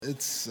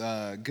It's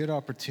a good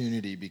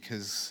opportunity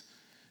because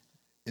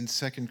in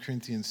 2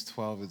 Corinthians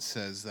 12 it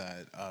says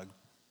that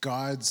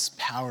God's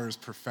power is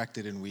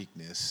perfected in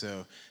weakness.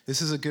 So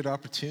this is a good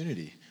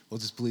opportunity. We'll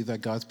just believe that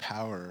God's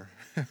power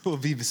will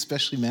be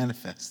especially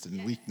manifest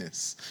in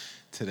weakness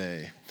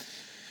today.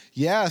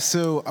 Yeah,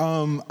 so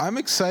I'm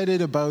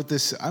excited about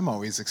this. I'm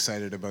always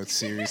excited about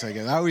series, I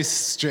guess.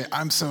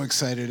 I'm so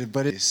excited,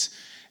 but it's...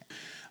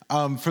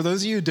 for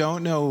those of you who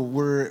don't know,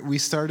 we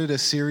started a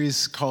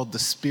series called the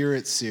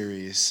Spirit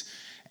Series,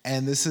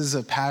 and this is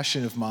a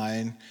passion of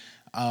mine.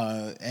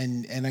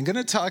 And I'm going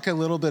to talk a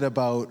little bit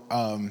about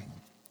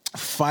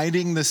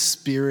finding the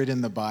Spirit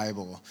in the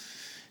Bible.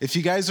 If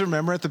you guys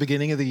remember at the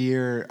beginning of the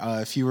year,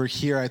 if you were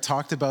here, I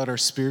talked about our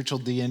spiritual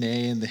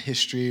DNA and the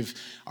history of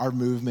our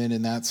movement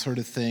and that sort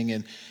of thing,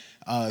 and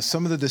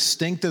some of the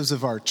distinctives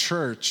of our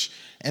church.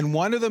 And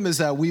one of them is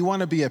that we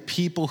want to be a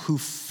people who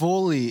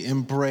fully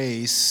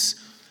embrace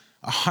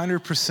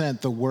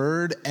 100% the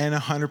Word and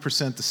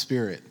 100% the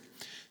Spirit.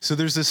 So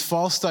there's this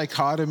false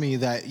dichotomy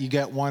that you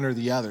get one or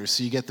the other.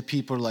 So you get the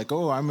people who are like,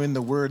 oh, I'm in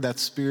the Word,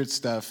 that's Spirit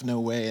stuff, no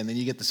way. And then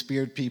you get the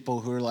Spirit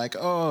people who are like,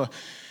 oh,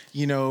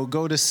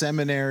 go to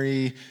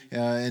seminary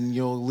and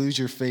you'll lose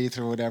your faith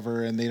or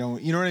whatever. And they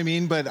don't, you know what I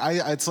mean? But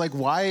it's like,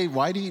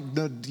 why do you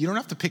don't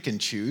have to pick and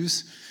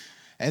choose.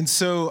 And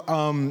so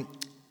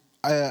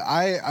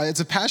it's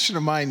a passion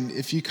of mine.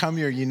 If you come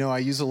here, I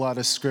use a lot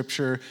of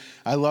scripture.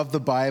 I love the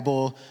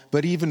Bible,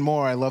 but even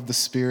more, I love the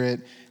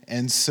Spirit.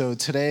 And so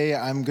today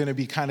I'm going to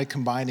be kind of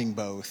combining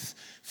both,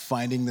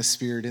 finding the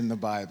Spirit in the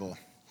Bible.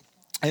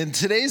 And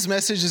today's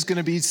message is going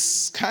to be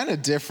kind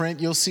of different.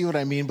 You'll see what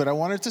I mean, but I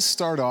wanted to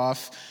start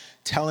off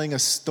telling a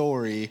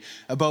story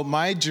about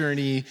my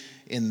journey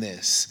in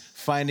this,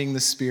 finding the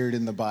Spirit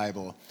in the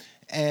Bible.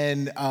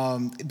 And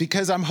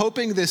because I'm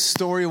hoping this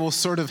story will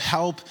sort of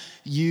help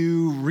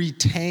you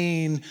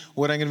retain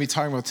what I'm going to be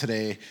talking about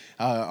today,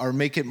 or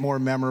make it more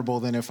memorable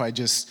than if I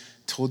just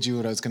told you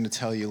what I was going to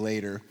tell you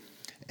later.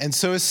 And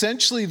so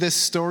essentially this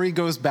story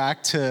goes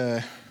back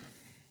to,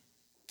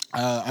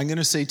 I'm going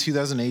to say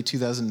 2008,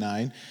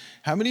 2009.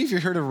 How many of you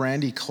heard of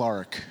Randy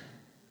Clark?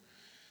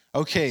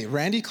 Okay,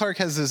 Randy Clark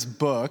has this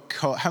book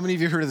called, how many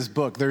of you heard of this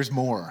book? There's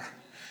more.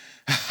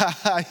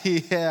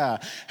 Yeah.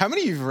 How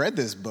many of you have read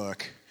this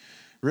book?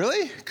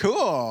 Really?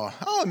 Cool.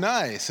 Oh,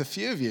 nice. A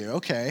few of you.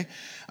 Okay.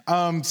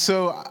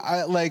 So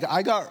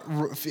I got,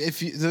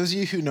 those of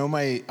you who know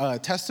my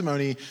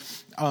testimony,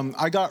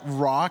 I got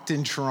rocked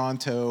in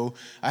Toronto.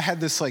 I had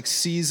this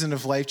season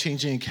of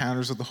life-changing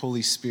encounters with the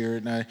Holy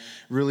Spirit, and I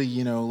really,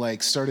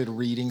 started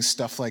reading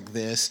stuff like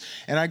this.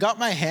 And I got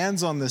my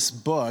hands on this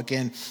book.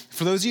 And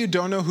for those of you who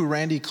don't know who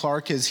Randy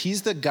Clark is,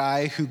 he's the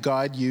guy who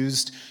God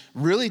used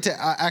really to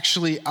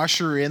actually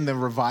usher in the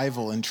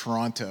revival in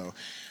Toronto.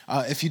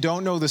 If you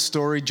don't know the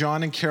story,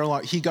 John and Carol,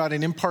 he got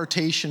an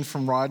impartation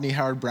from Rodney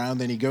Howard-Browne.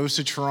 Then he goes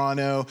to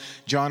Toronto.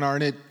 John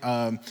Arnott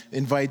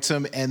invites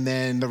him, and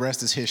then the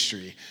rest is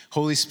history.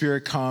 Holy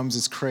Spirit comes.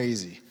 It's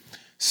crazy.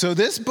 So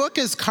this book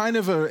is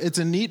it's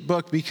a neat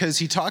book because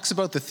he talks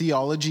about the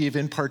theology of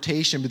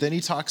impartation, but then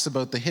he talks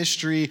about the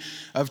history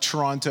of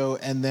Toronto,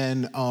 and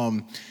then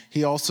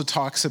he also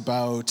talks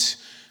about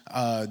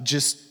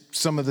just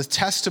some of the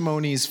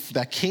testimonies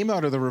that came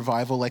out of the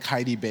revival, like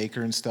Heidi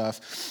Baker and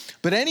stuff.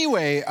 But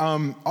anyway,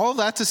 all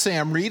that to say,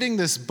 I'm reading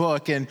this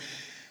book, and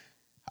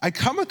I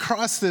come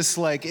across this,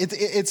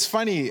 it's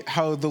funny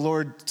how the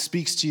Lord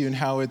speaks to you and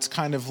how it's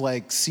kind of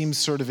seems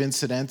sort of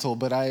incidental,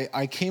 but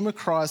I came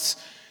across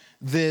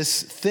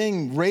this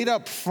thing right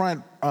up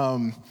front,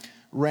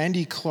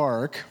 Randy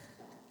Clark.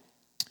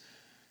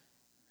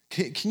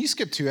 Can you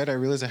skip to it? I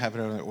realize I have it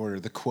out of order,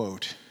 the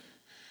quote.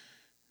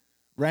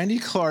 Randy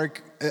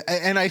Clark,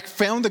 and I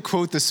found the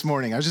quote this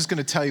morning. I was just going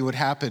to tell you what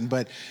happened,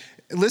 but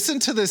listen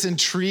to this it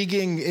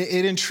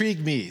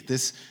intrigued me,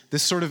 this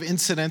sort of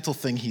incidental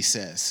thing he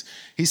says.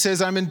 He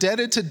says, I'm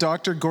indebted to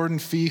Dr. Gordon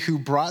Fee, who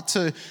brought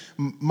to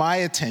my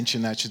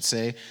attention, I should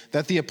say,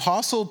 that the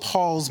Apostle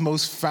Paul's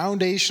most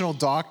foundational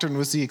doctrine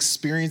was the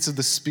experience of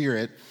the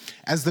Spirit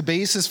as the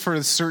basis for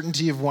the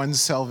certainty of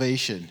one's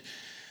salvation.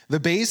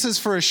 The basis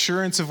for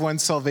assurance of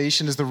one's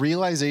salvation is the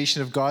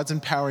realization of God's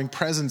empowering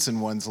presence in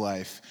one's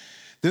life.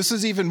 This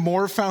is even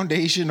more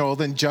foundational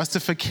than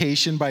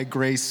justification by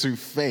grace through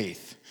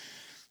faith.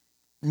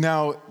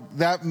 Now,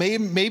 that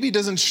maybe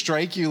doesn't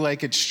strike you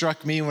like it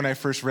struck me when I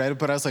first read it,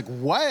 but I was like,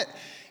 what?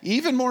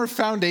 Even more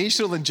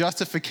foundational than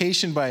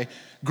justification by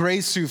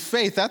grace through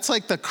faith? That's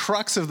like the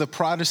crux of the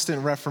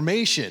Protestant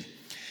Reformation.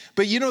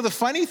 But the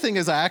funny thing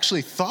is I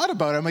actually thought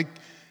about it. I'm like,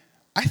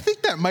 I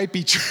think that might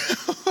be true.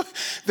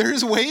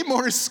 There's way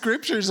more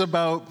scriptures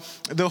about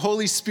the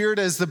Holy Spirit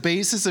as the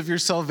basis of your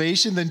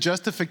salvation than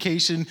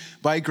justification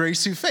by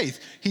grace through faith.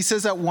 He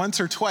says that once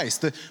or twice.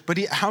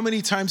 How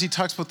many times he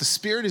talks about the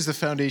Spirit as the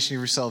foundation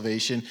of your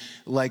salvation?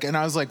 And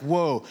I was like,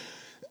 whoa.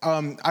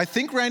 I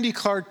think Randy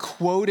Clark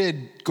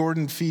quoted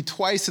Gordon Fee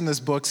twice in this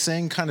book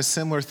saying kind of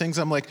similar things.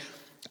 I'm like,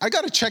 I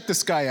got to check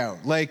this guy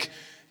out.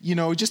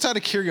 just out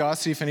of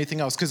curiosity, if anything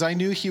else, because I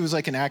knew he was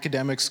like an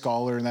academic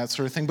scholar and that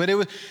sort of thing, but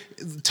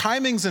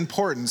timing's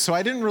important. So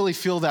I didn't really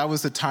feel that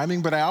was the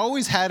timing, but I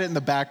always had it in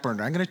the back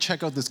burner. I'm going to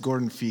check out this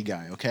Gordon Fee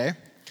guy, okay?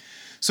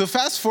 So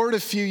fast forward a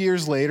few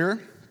years later,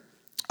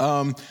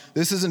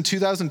 this is in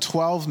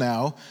 2012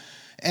 now,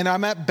 and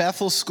I'm at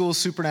Bethel School of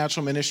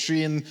Supernatural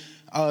Ministry, and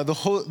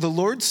the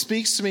Lord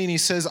speaks to me and he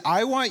says,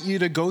 I want you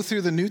to go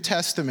through the New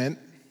Testament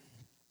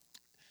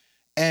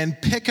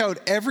and pick out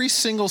every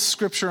single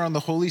scripture on the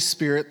Holy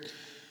Spirit,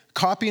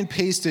 copy and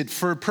paste it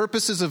for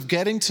purposes of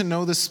getting to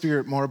know the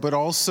Spirit more, but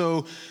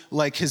also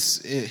like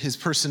his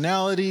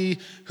personality,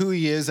 who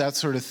he is, that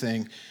sort of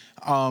thing,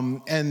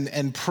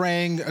 and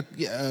praying,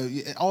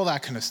 all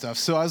that kind of stuff.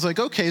 So I was like,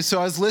 okay. So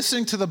I was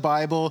listening to the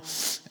Bible,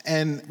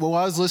 and while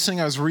I was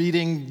listening, I was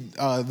reading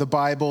the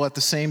Bible at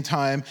the same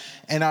time,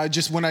 and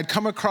when I'd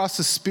come across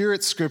the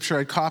Spirit scripture,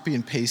 I'd copy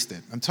and paste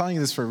it. I'm telling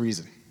you this for a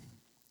reason.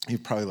 You're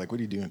probably like, what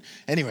are you doing?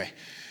 Anyway,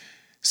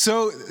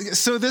 so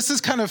this is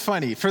kind of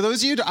funny. For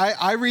those of you,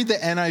 I read the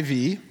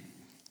NIV.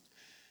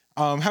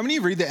 How many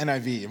of you read the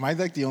NIV? Am I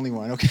like the only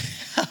one? Okay.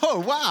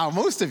 Oh, wow,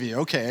 most of you.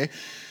 Okay.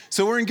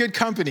 So we're in good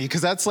company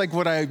because that's like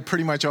what I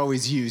pretty much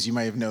always use, you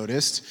might have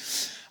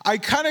noticed. I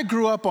kind of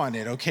grew up on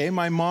it, okay?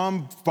 My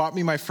mom bought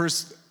me my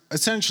first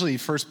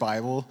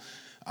Bible.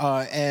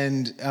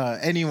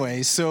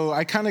 Anyway, so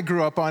I kind of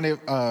grew up on it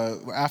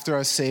after I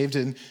was saved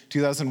in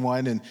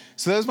 2001. And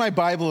so that was my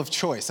Bible of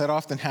choice. That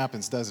often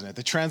happens, doesn't it?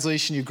 The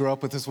translation you grow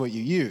up with is what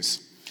you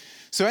use.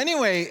 So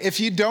anyway, if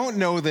you don't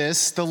know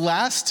this, the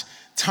last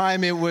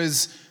time it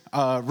was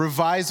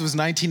revised was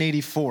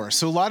 1984.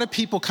 So a lot of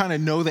people kind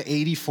of know the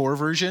 84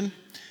 version. And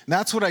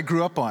that's what I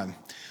grew up on.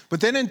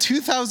 But then in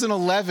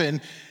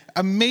 2011,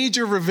 a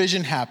major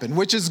revision happened,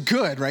 which is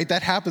good, right?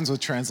 That happens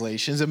with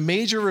translations, a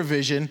major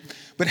revision.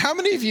 But how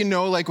many of you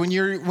know, like when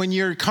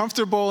you're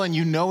comfortable and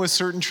you know a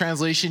certain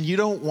translation, you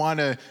don't want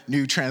a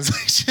new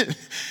translation.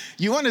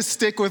 You want to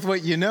stick with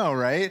what you know,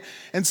 right?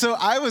 And so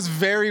I was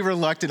very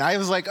reluctant. I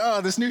was like,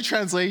 oh, this new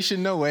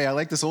translation, no way. I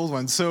like this old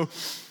one. So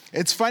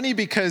it's funny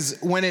because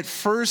when it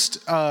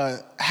first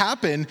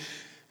happened,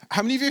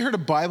 how many of you heard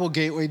of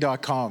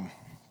BibleGateway.com?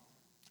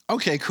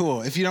 Okay,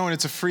 cool. If you don't,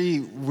 it's a free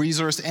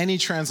resource. Any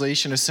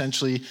translation,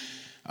 essentially,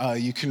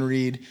 you can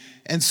read.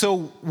 And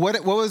so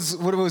what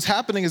was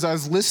happening is I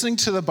was listening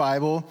to the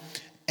Bible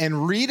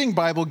and reading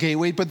Bible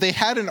Gateway, but they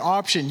had an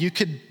option. You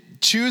could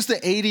choose the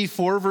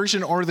 84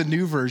 version or the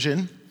new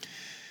version.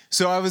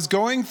 So I was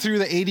going through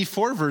the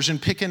 84 version,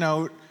 picking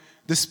out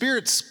the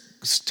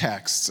Spirit's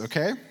texts,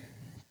 okay?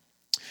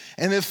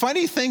 And the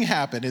funny thing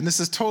happened, and this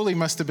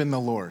must have been the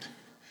Lord.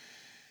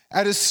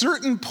 At a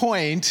certain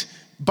point,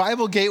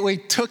 Bible Gateway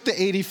took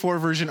the 84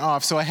 version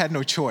off, so I had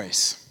no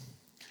choice.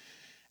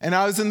 And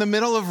I was in the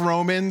middle of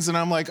Romans, and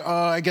I'm like,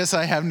 oh, I guess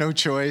I have no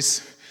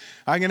choice.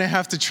 I'm going to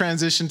have to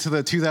transition to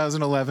the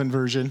 2011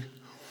 version.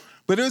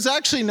 But it was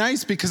actually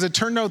nice because it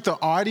turned out the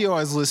audio I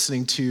was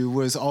listening to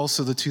was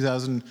also the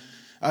 2000,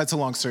 it's a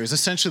long story. It's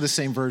essentially the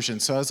same version.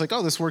 So I was like,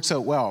 oh, this works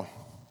out well.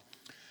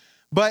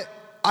 But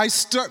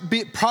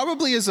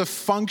probably as a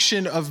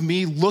function of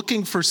me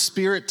looking for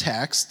Spirit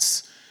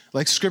texts,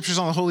 like scriptures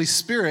on the Holy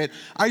Spirit,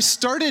 I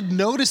started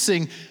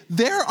noticing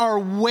there are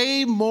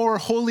way more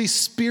Holy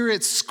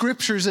Spirit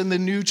scriptures in the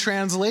new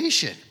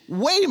translation.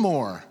 Way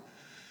more.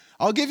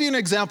 I'll give you an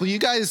example. You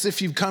guys,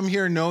 if you've come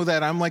here, know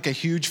that I'm like a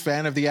huge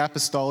fan of the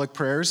apostolic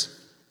prayers.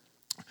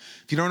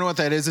 If you don't know what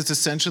that is, it's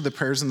essentially the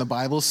prayers in the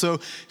Bible. So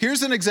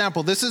here's an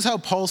example. This is how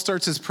Paul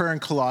starts his prayer in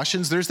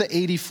Colossians. There's the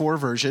 84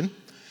 version.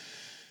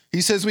 He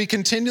says, we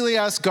continually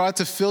ask God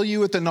to fill you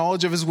with the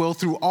knowledge of his will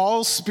through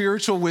all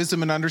spiritual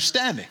wisdom and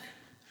understanding.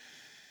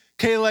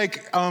 Okay, I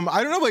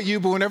don't know about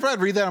you, but whenever I'd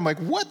read that, I'm like,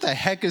 what the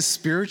heck is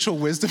spiritual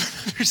wisdom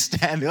and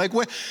understanding?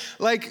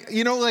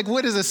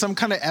 what is this, some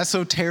kind of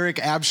esoteric,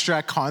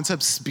 abstract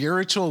concept,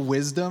 spiritual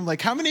wisdom?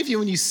 Like, how many of you,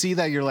 when you see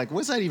that, you're like, what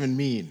does that even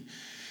mean?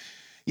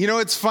 You know,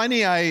 it's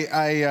funny,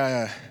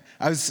 I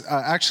was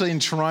actually in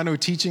Toronto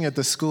teaching at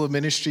the School of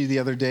Ministry the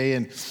other day,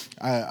 and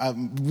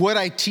what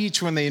I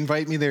teach when they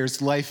invite me there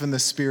is life in the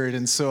Spirit,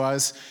 and so I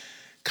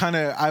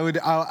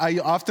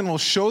often will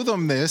show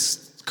them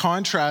this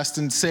contrast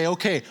and say,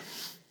 okay,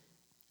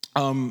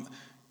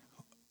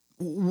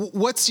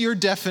 what's your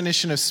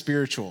definition of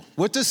spiritual?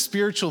 What does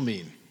spiritual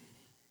mean?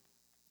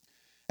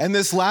 And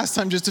this last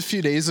time, just a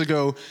few days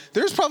ago,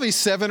 there's probably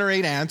 7 or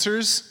 8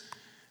 answers.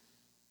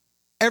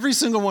 Every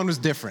single one was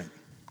different.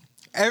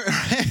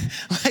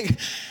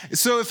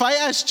 So if I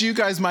asked you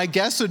guys, my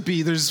guess would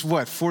be there's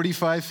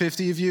 45,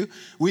 50 of you?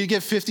 We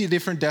get 50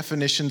 different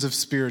definitions of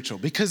spiritual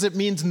because it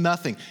means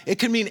nothing. It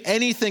can mean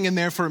anything and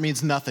therefore it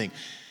means nothing.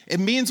 It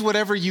means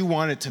whatever you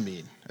want it to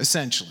mean,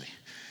 essentially.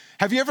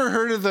 Have you ever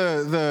heard of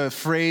the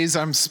phrase,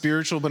 I'm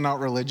spiritual but not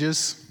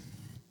religious?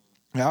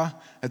 Yeah,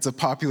 it's a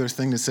popular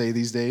thing to say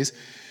these days.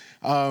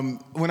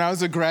 When I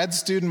was a grad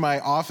student,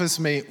 my office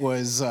mate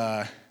was,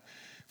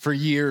 for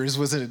years,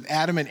 was an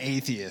adamant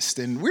atheist.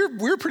 And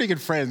we're pretty good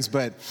friends,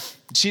 but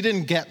she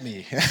didn't get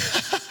me.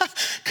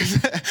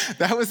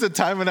 That was the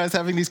time when I was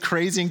having these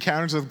crazy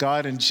encounters with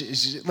God, and she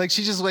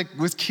just like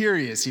was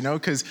curious,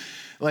 because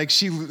like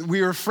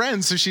we were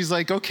friends, so she's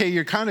like, okay,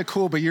 you're kind of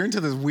cool, but you're into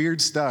this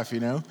weird stuff,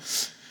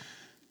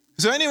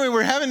 So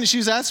anyway, she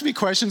was asking me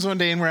questions one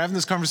day, and we're having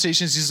this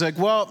conversation. She's like,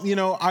 well,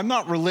 I'm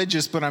not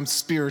religious, but I'm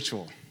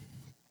spiritual.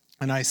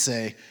 And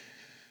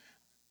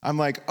I'm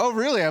like, oh,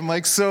 really? I'm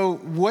like, so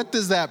what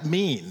does that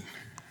mean?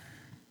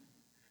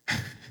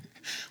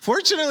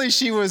 Fortunately,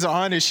 she was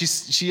honest.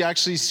 She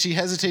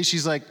hesitates.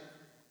 She's like,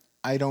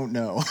 I don't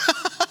know.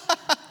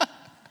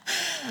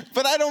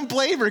 But I don't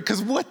blame her,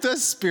 because what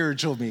does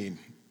spiritual mean?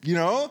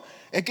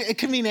 It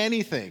can mean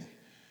anything.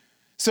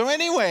 So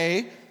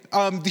anyway,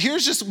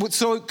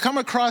 come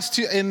across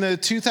in the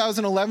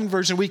 2011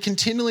 version, we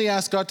continually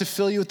ask God to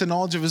fill you with the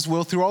knowledge of his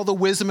will through all the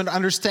wisdom and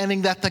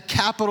understanding that the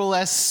capital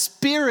S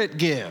Spirit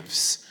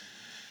gives.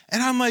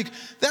 And I'm like,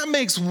 that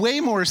makes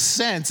way more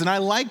sense. And I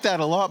like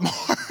that a lot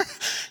more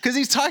because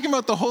he's talking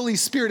about the Holy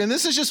Spirit. And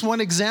this is just one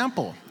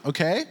example,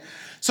 okay?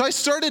 So I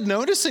started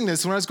noticing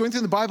this when I was going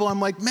through the Bible. I'm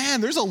like,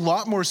 man, there's a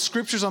lot more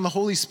scriptures on the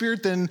Holy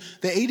Spirit than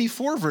the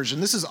 84 version.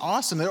 This is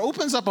awesome. It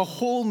opens up a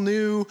whole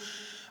new,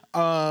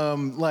 door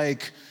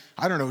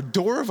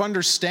of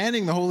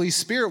understanding the Holy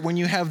Spirit when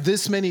you have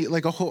this many,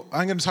 I'm going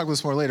to talk about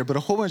this more later, but a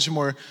whole bunch of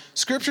more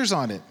scriptures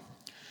on it.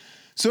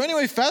 So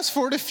anyway, fast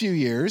forward a few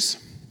years,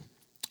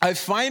 I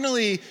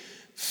finally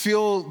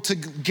feel to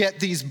get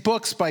these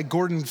books by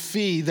Gordon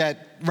Fee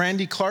that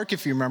Randy Clark,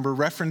 if you remember,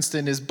 referenced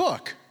in his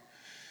book.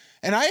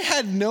 And I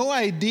had no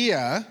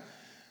idea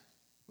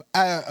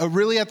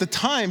really at the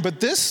time, but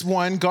this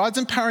one, God's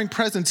Empowering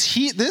Presence,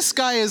 this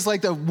guy is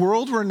like a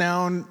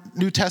world-renowned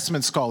New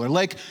Testament scholar,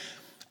 like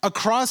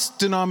across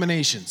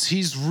denominations.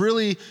 He's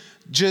really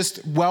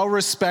just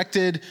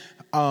well-respected,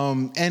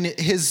 and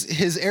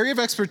his area of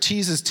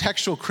expertise is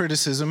textual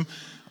criticism,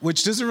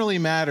 which doesn't really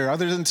matter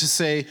other than to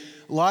say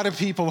a lot of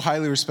people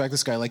highly respect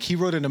this guy. Like he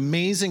wrote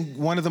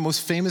one of the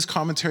most famous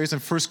commentaries on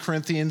 1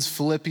 Corinthians,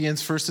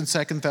 Philippians, 1 and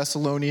 2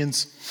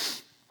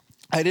 Thessalonians.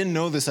 I didn't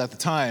know this at the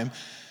time,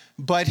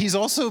 but he's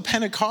also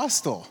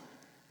Pentecostal.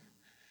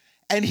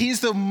 And he's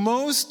the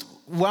most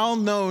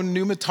well-known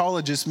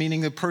pneumatologist,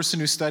 meaning the person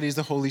who studies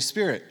the Holy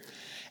Spirit.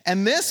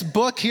 And this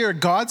book here,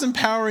 God's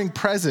Empowering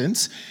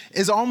Presence,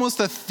 is almost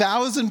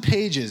 1,000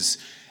 pages.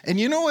 And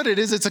you know what it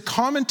is? It's a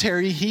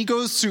commentary. He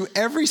goes through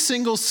every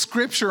single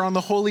scripture on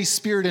the Holy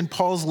Spirit in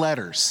Paul's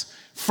letters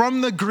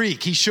from the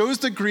Greek. He shows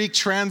the Greek,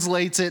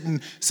 translates it,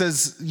 and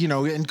says,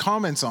 and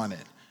comments on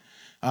it.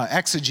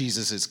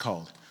 Exegesis it's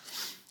called.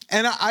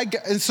 And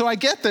so I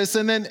get this,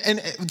 and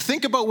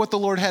think about what the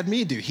Lord had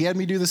me do. He had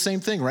me do the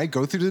same thing, right?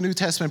 Go through the New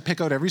Testament, pick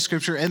out every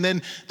scripture, and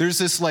then there's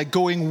this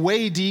going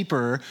way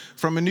deeper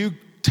from a New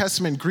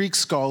Testament Greek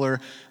scholar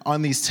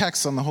on these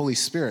texts on the Holy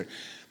Spirit.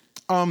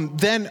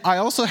 Then I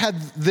also had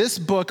this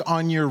book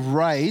on your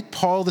right,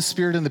 Paul, the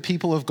Spirit, and the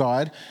People of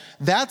God.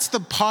 That's the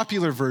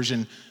popular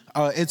version.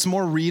 It's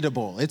more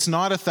readable. It's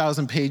not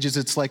 1,000 pages.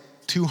 It's like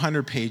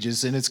 200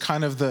 pages, and it's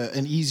kind of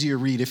an easier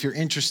read if you're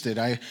interested.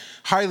 I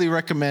highly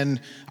recommend.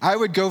 I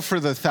would go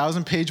for the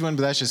 1,000-page one,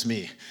 but that's just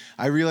me.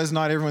 I realize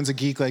not everyone's a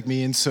geek like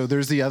me, and so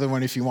there's the other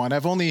one if you want. I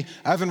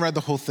haven't read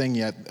the whole thing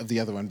yet of the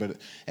other one, but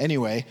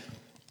anyway.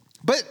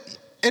 But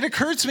it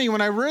occurred to me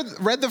when I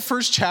read the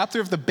first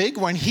chapter of the big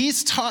one,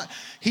 he's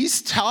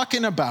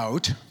talking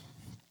about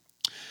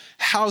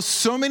how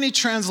so many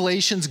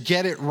translations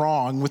get it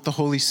wrong with the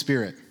Holy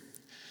Spirit.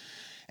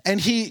 And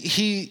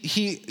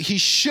he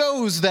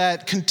shows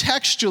that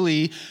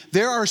contextually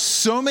there are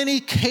so many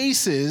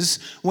cases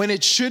when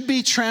it should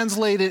be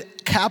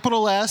translated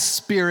capital S,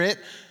 Spirit,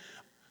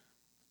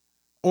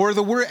 or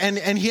the word, and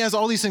he has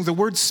all these things. The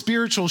word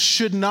spiritual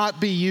should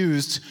not be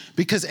used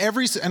because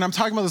and I'm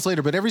talking about this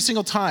later, but every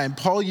single time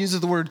Paul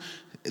uses the word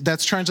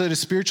that's translated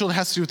spiritual, it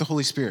has to do with the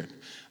Holy Spirit.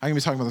 I'm going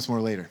to be talking about this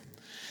more later.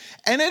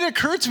 And it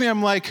occurred to me,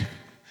 I'm like,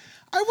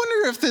 I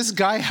wonder if this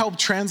guy helped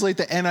translate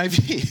the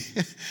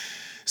NIV.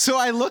 So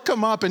I look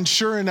him up, and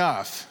sure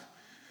enough,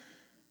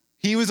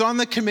 he was on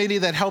the committee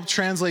that helped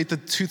translate the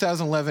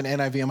 2011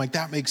 NIV. I'm like,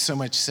 that makes so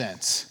much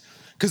sense.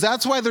 Because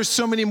that's why there's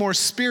so many more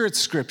Spirit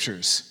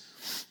scriptures.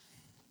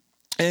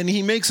 And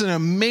he makes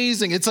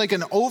it's like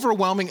an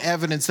overwhelming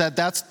evidence that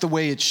that's the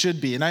way it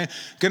should be. And I'm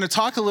going to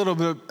talk a little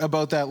bit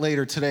about that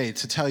later today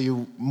to tell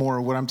you more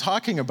of what I'm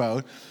talking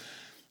about.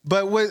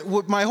 But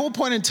what my whole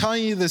point in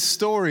telling you this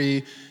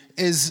story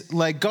is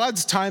like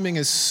God's timing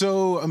is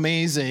so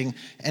amazing,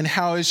 and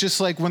how it's just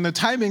like when the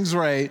timing's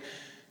right,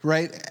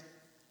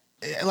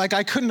 like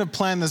I couldn't have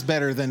planned this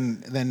better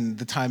than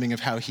the timing of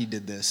how he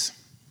did this.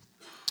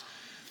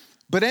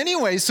 But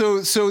anyway,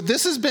 so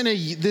this has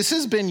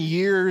been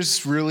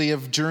years really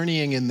of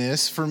journeying in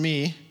this for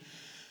me,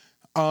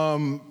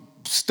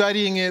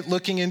 studying it,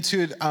 looking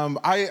into it.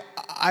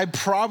 I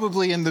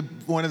probably am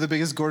one of the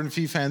biggest Gordon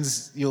Fee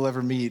fans you'll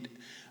ever meet.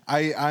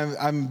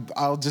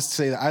 I'll just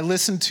say that I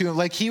listened to him.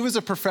 Like he was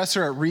a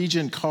professor at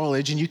Regent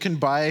College, and you can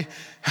buy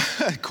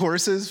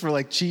courses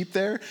for cheap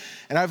there.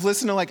 And I've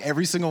listened to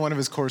every single one of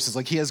his courses.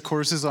 Like he has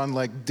courses on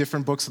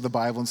different books of the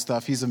Bible and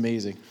stuff. He's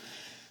amazing.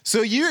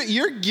 So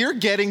you're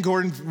getting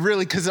Gordon,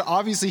 really, because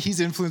obviously he's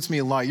influenced me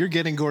a lot. You're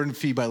getting Gordon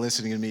Fee by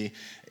listening to me,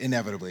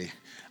 inevitably.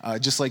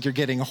 Just like you're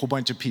getting a whole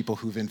bunch of people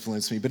who've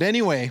influenced me. But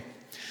anyway,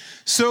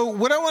 so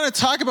what I want to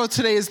talk about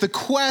today is the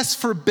quest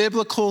for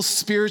biblical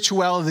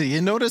spirituality.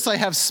 And notice I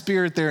have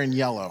spirit there in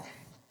yellow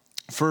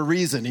for a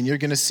reason, and you're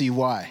going to see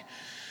why.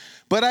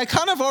 But I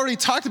kind of already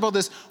talked about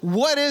this.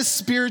 What is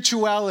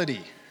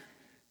spirituality,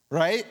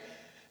 right?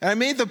 And I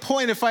made the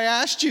point, if I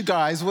asked you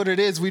guys what it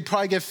is, we'd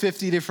probably get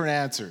 50 different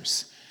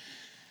answers.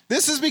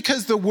 This is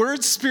because the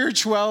word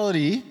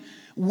spirituality,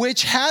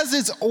 which has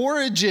its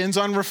origins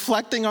on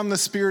reflecting on the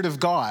Spirit of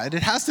God,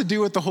 it has to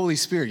do with the Holy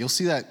Spirit. You'll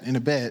see that in a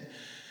bit.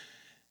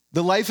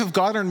 The life of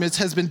God in our midst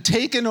has been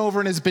taken over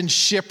and has been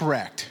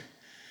shipwrecked.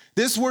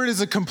 This word is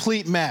a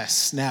complete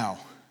mess now.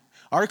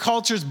 Our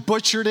culture's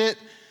butchered it.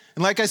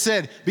 And like I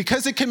said,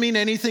 because it can mean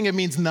anything, it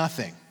means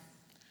nothing.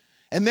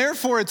 And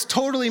therefore, it's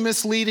totally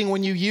misleading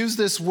when you use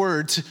this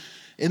word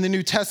in the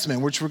New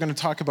Testament, which we're going to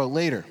talk about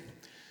later.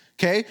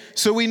 Okay?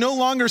 So we no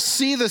longer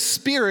see the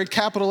Spirit,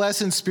 capital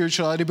S, in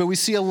spirituality, but we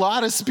see a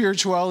lot of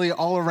spirituality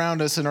all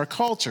around us in our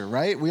culture,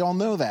 right? We all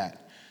know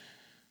that.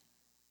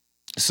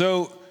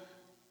 So,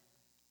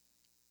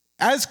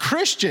 as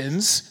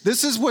Christians,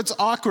 this is what's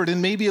awkward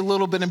and maybe a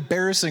little bit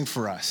embarrassing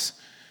for us.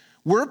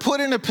 We're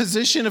put in a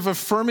position of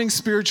affirming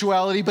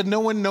spirituality, but no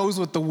one knows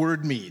what the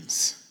word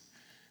means.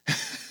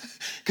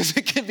 Because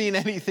it can mean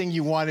anything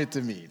you want it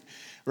to mean,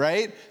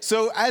 right?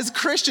 So as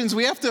Christians,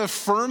 we have to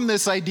affirm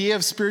this idea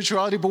of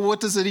spirituality, but what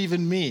does it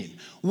even mean?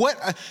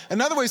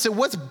 Another way to say,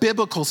 what's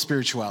biblical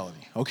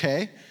spirituality,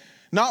 okay?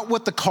 Not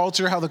what the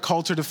culture, how the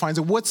culture defines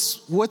it.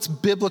 What's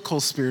biblical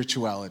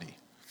spirituality?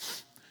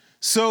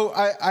 So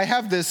I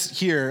have this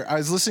here. I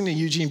was listening to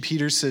Eugene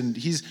Peterson.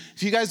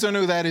 If you guys don't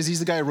know who that is, he's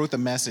the guy who wrote The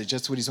Message.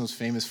 That's what he's most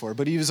famous for.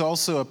 But he was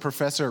also a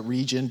professor at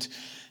Regent.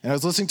 And I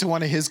was listening to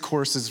one of his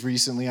courses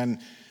recently on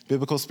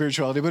biblical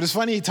spirituality. But it's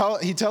funny,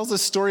 he tells a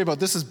story about,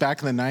 this is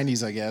back in the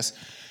 90s, I guess,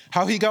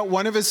 how he got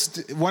one of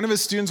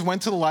his students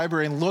went to the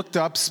library and looked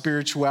up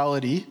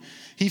spirituality.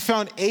 He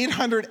found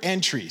 800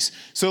 entries.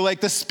 So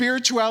like the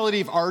spirituality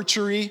of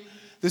archery,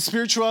 the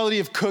spirituality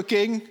of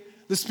cooking,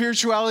 the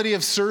spirituality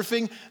of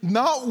surfing,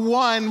 not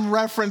one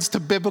reference to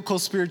biblical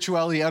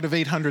spirituality out of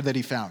 800 that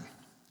he found.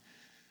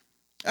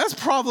 That's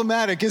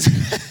problematic, isn't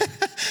it?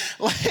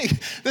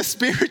 Like the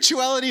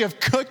spirituality of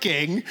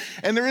cooking,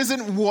 and there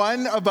isn't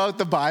one about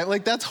the Bible.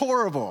 Like that's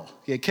horrible,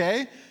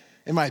 okay?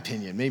 In my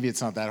opinion. Maybe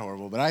it's not that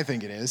horrible, but I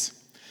think it is.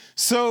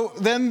 So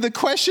then the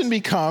question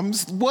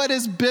becomes, what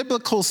is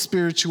biblical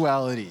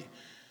spirituality?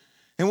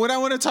 And what I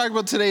want to talk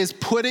about today is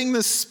putting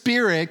the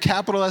Spirit,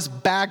 capital S,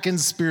 back in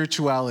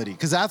spirituality,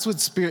 because that's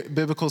what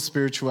biblical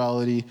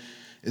spirituality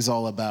is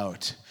all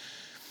about.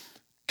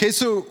 Okay,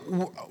 so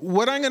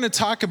what I'm going to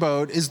talk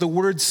about is the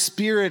word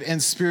spirit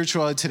and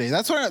spirituality today.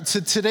 That's what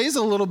today's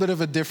a little bit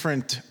of a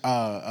different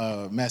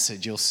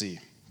message, you'll see.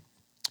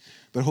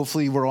 But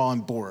hopefully we're all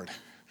on board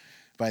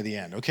by the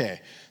end.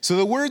 Okay, so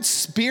the word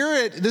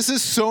spirit, this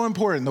is so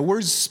important. The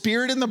word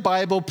spirit in the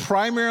Bible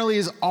primarily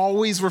is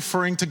always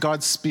referring to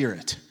God's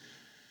Spirit.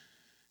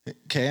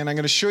 Okay, and I'm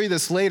going to show you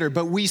this later,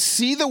 but we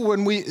see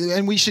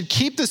and we should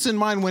keep this in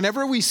mind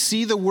whenever we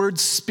see the word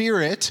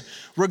spirit,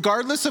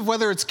 regardless of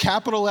whether it's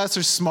capital S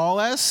or small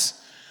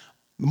s,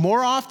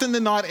 more often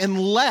than not,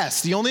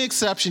 unless, the only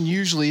exception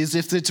usually is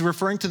if it's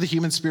referring to the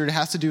human spirit, it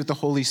has to do with the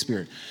Holy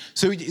Spirit.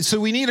 So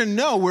we need to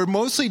know we're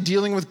mostly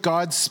dealing with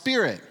God's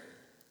Spirit.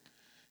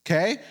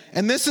 Okay,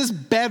 and this is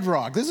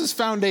bedrock, this is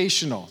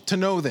foundational to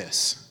know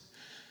this.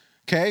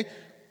 Okay,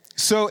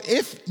 so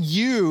if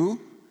you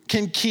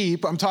can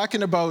keep, I'm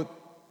talking about,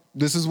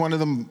 this is one of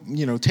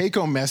the,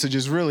 take-home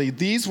messages really,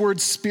 these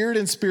words spirit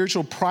and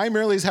spiritual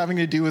primarily is having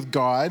to do with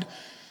God,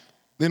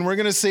 then we're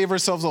going to save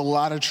ourselves a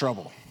lot of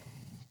trouble.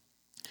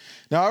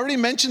 Now, I already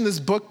mentioned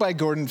this book by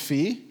Gordon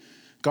Fee,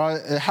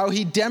 how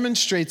he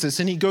demonstrates this,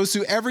 and he goes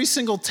through every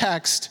single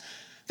text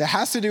that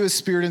has to do with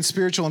spirit and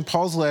spiritual in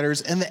Paul's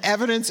letters, and the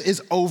evidence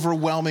is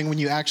overwhelming when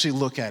you actually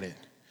look at it.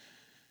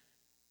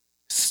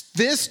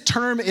 This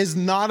term is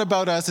not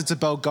about us, it's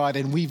about God,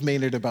 and we've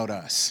made it about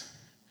us.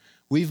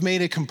 We've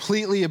made it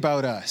completely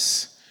about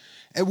us.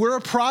 And we're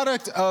a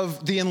product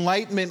of the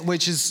Enlightenment,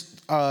 which has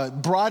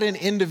brought in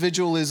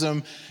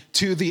individualism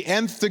to the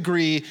nth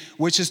degree,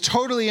 which has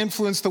totally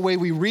influenced the way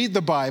we read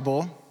the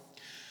Bible.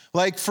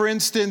 Like, for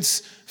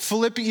instance,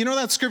 you know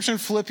that scripture in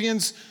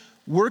Philippians,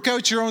 work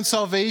out your own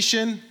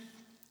salvation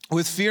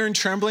with fear and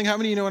trembling? How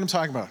many of you know what I'm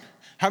talking about?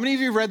 How many of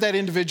you read that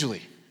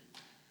individually?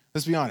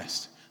 Let's be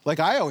honest. Like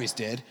I always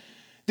did.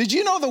 Did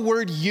you know the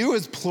word you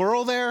is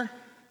plural there?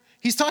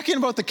 He's talking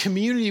about the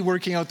community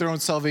working out their own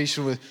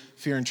salvation with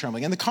fear and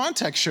trembling. And the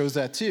context shows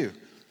that too.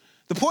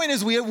 The point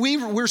is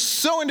we're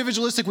so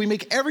individualistic, we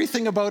make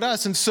everything about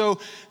us. And so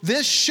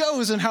this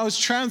shows in how it's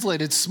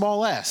translated,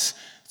 small s.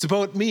 It's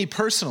about me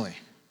personally.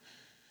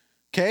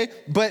 Okay?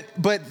 But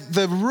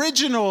the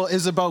original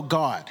is about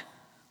God.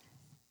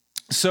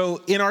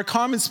 So in our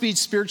common speech,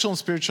 spiritual and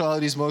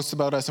spirituality is most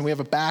about us, and we have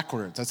it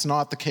backwards. That's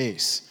not the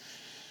case.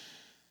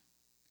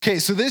 Okay,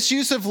 so this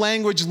use of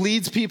language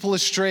leads people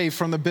astray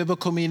from the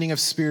biblical meaning of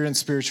spirit and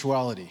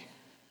spirituality.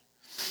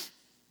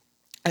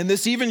 And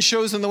this even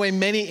shows in the way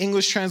many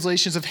English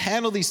translations have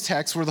handled these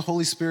texts where the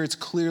Holy Spirit's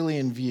clearly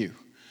in view.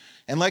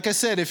 And like I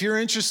said, if you're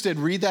interested,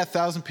 read that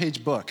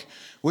 1,000-page book.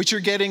 What you're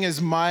getting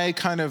is my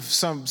kind of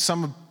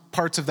some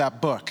parts of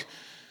that book,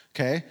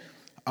 okay?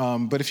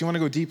 But if you want to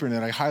go deeper in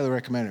it, I highly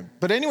recommend it.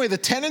 But anyway, the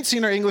tendency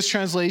in our English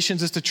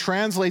translations is to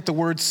translate the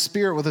word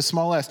spirit with a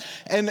small s.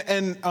 And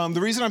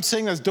the reason I'm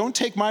saying that is don't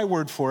take my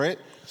word for it.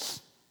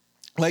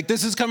 Like,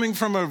 this is coming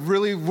from a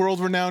really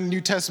world-renowned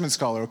New Testament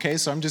scholar, okay?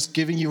 So I'm just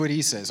giving you what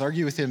he says.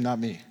 Argue with him, not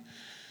me.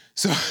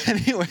 So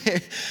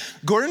anyway,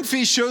 Gordon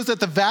Fee shows that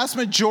the vast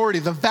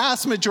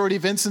majority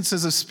of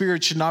instances of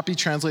spirit should not be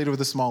translated with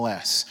a small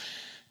s,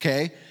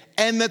 okay?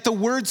 And that the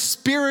word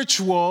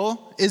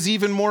spiritual is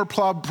even more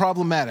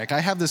problematic. I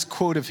have this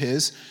quote of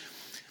his.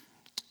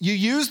 You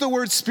use the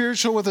word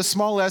spiritual with a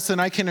small s, and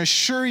I can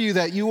assure you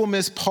that you will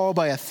miss Paul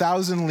by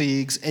 1,000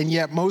 leagues, and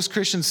yet most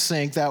Christians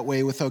think that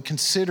way without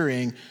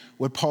considering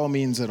what Paul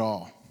means at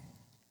all.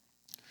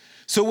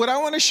 So what I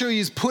want to show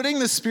you is putting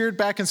the spirit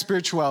back in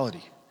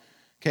spirituality.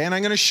 Okay, and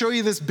I'm going to show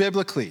you this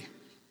biblically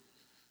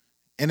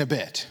in a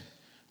bit.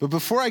 But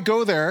before I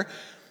go there,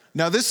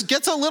 now this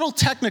gets a little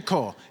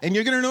technical, and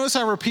you're going to notice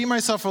I repeat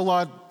myself a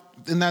lot,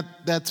 and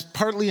that's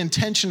partly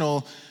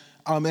intentional,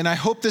 and I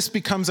hope this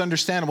becomes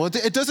understandable.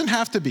 It doesn't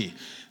have to be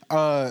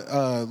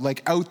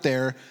like out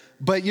there,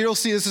 but you'll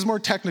see this is more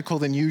technical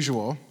than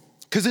usual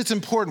because it's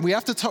important. We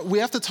have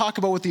to talk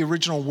about what the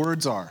original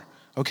words are.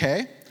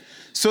 Okay,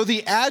 so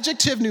the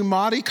adjective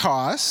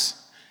pneumatikos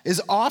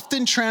is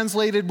often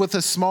translated with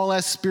a small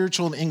s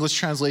spiritual in English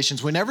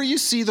translations. Whenever you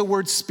see the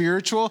word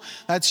spiritual,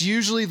 that's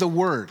usually the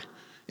word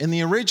in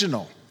the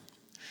original.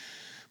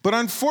 But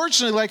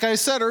unfortunately, like I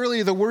said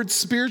earlier, the word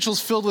spiritual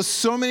is filled with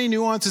so many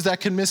nuances that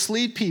can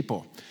mislead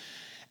people.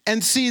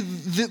 And see,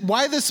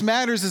 why this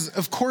matters is,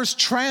 of course,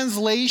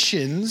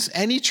 translations,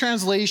 any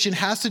translation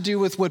has to do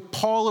with what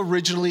Paul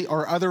originally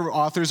or other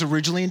authors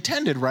originally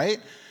intended, right?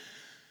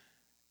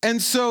 And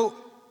so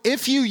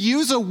if you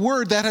use a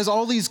word that has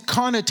all these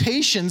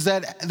connotations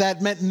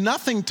that meant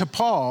nothing to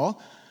Paul,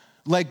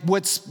 like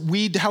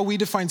how we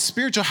define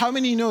spiritual, how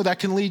many know that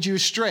can lead you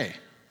astray,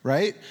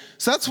 right?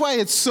 So that's why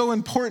it's so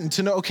important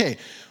to know, okay,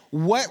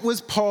 what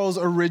was Paul's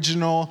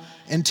original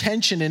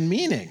intention and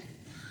meaning?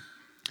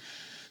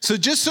 So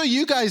just so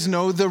you guys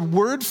know, the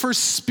word for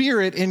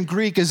spirit in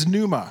Greek is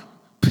pneuma,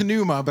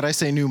 but I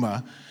say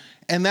pneuma.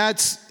 And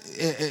that's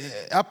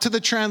up to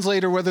the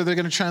translator whether they're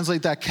going to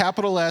translate that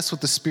capital S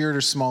with the spirit or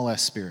small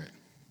s spirit.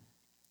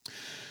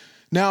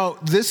 Now,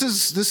 this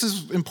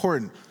is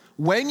important.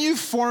 When you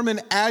form an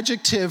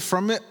adjective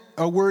from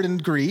a word in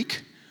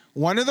Greek,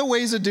 one of the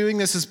ways of doing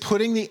this is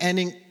putting the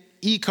ending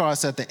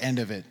ekos at the end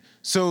of it.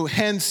 So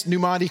hence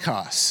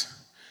pneumatikos.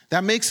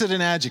 That makes it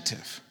an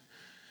adjective.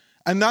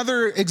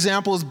 Another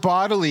example is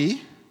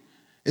bodily,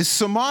 is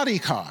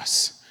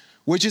somatikos,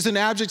 which is an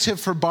adjective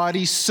for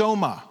body,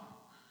 soma.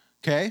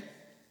 Okay?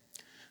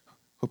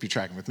 Hope you're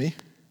tracking with me.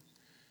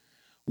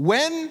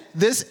 When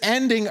this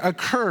ending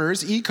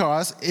occurs,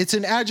 ekos, it's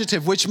an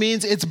adjective, which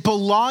means it's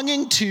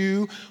belonging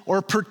to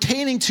or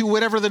pertaining to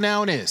whatever the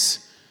noun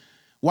is.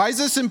 Why is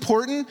this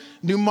important?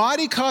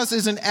 Pneumatikos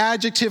is an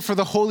adjective for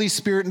the Holy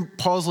Spirit in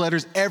Paul's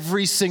letters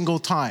every single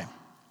time.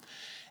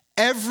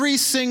 Every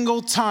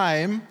single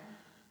time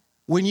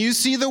when you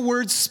see the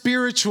word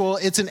spiritual,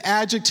 it's an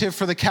adjective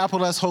for the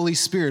capital S Holy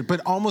Spirit, but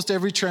almost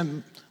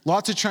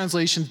lots of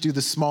translations do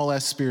the small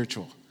s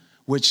spiritual,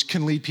 which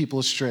can lead people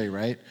astray,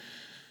 right?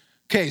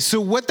 Okay, so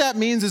what that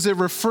means is it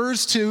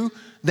refers to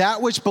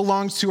that which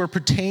belongs to or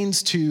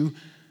pertains to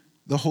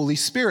the Holy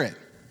Spirit.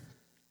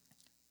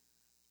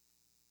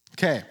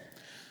 Okay,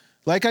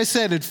 like I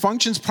said, it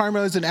functions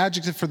primarily as an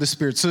adjective for the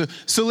Spirit. So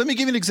let me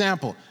give you an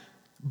example.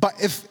 But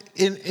if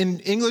in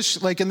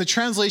English, like in the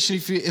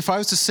translation, if I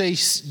was to say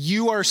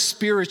you are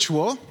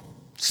spiritual,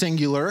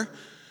 singular,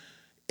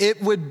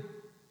 it would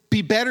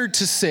be better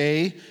to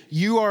say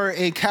you are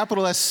a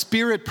capital S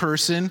spirit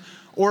person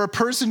or a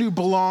person who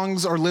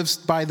belongs or lives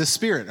by the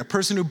Spirit, a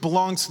person who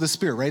belongs to the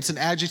Spirit, right? It's an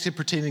adjective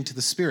pertaining to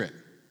the Spirit,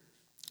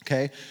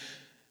 okay?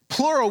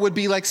 Plural would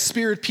be like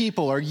spirit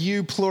people, or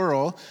you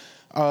plural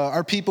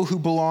are people who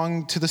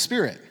belong to the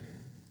Spirit.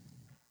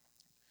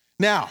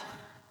 Now,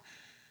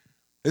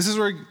 this is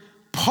where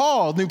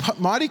Paul,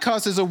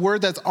 pneumatikos is a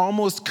word that's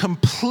almost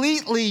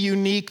completely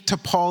unique to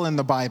Paul in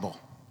the Bible,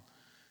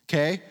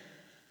 okay?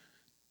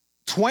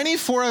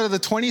 24 out of the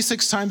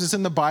 26 times it's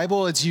in the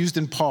Bible, it's used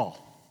in Paul.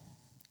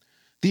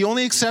 The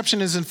only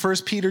exception is in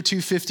 1 Peter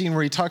 2:15,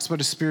 where he talks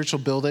about a spiritual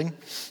building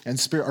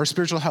and our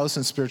spiritual house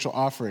and spiritual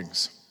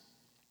offerings.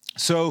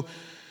 So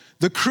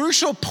the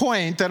crucial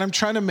point that I'm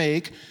trying to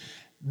make,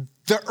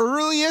 the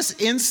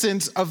earliest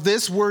instance of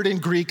this word in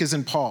Greek is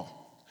in Paul.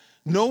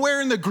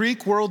 Nowhere in the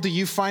Greek world do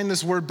you find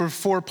this word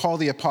before Paul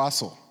the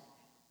Apostle.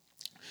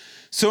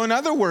 So in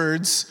other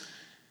words,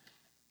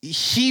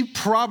 he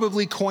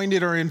probably coined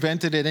it or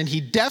invented it, and he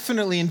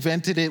definitely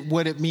invented it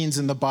what it means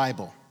in the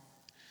Bible.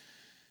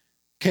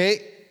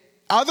 Okay,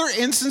 Other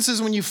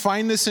instances when you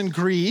find this in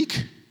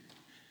Greek,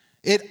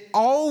 it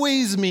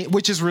always means,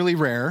 which is really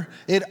rare,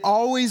 it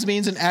always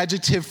means an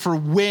adjective for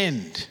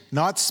wind,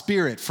 not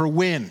spirit, for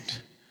wind.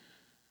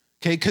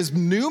 Okay, because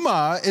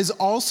pneuma is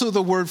also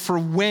the word for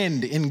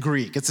wind in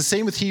Greek. It's the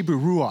same with Hebrew,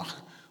 ruach,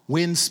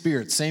 wind,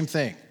 spirit, same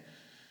thing.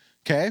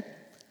 Okay?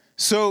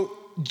 So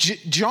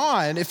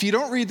John, if you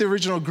don't read the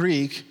original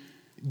Greek,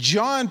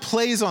 John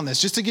plays on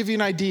this, just to give you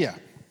an idea.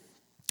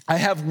 I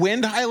have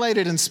wind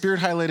highlighted and spirit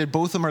highlighted.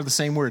 Both of them are the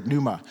same word,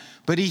 pneuma.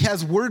 But he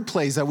has word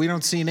plays that we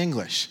don't see in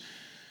English.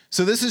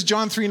 So this is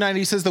John 3:9.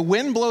 He says, the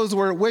wind blows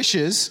where it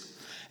wishes,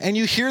 and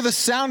you hear the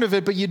sound of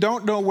it, but you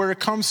don't know where it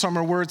comes from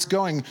or where it's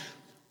going.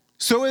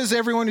 So is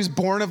everyone who's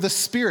born of the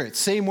Spirit.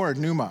 Same word,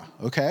 pneuma,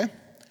 okay?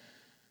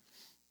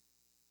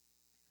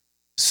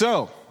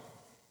 So,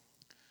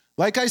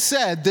 like I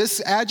said,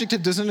 this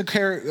adjective doesn't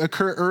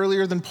occur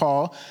earlier than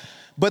Paul,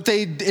 but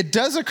it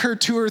does occur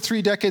 2 or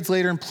 3 decades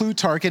later in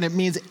Plutarch, and it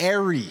means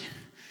airy.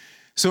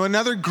 So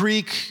another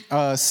Greek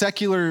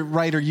secular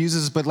writer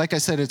uses, but like I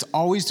said, it's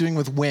always doing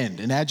with wind,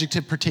 an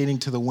adjective pertaining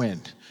to the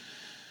wind.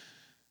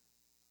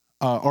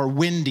 Or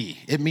windy.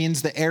 It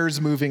means the air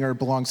is moving or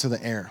belongs to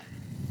the air.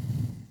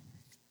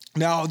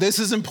 Now, this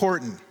is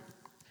important.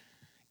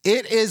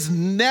 It is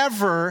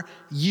never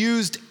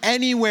used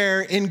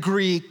anywhere in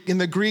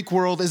the Greek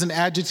world as an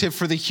adjective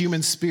for the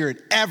human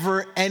spirit.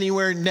 Ever,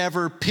 anywhere,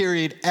 never,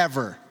 period,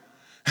 ever.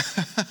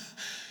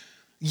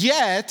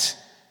 Yet,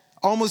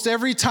 almost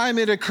every time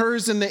it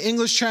occurs in the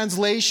English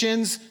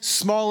translations,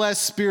 small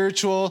s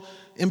spiritual,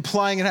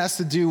 implying it has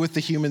to do with the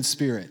human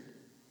spirit.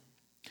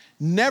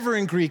 Never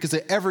in Greek is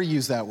it ever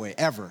used that way,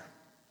 ever.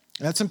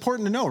 And that's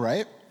important to know,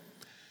 right?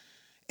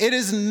 It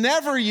is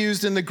never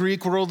used in the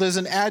Greek world as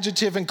an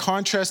adjective in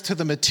contrast to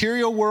the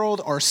material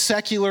world or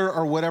secular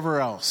or whatever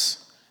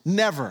else.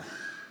 Never.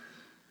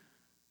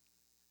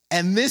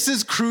 And this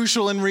is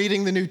crucial in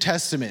reading the New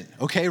Testament,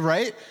 okay,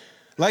 right?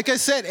 Like I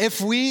said,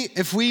 if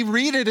we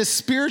read it as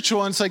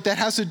spiritual and it's like that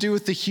has to do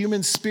with the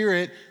human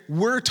spirit,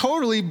 we're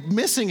totally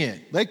missing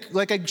it.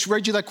 Like I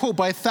read you that quote,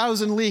 by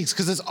 1,000 leagues,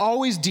 because it's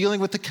always dealing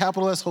with the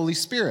capital S Holy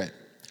Spirit.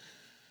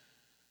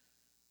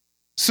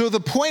 So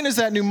the point is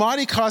that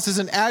pneumatikos is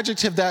an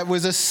adjective that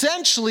was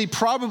essentially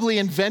probably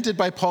invented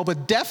by Paul,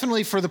 but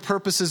definitely for the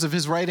purposes of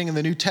his writing in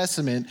the New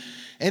Testament.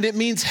 And it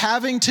means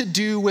having to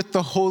do with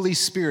the Holy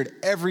Spirit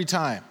every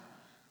time.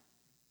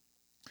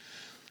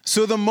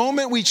 So the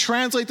moment we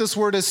translate this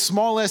word as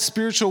small s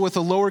spiritual with a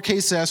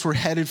lowercase s, we're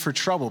headed for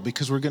trouble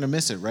because we're going to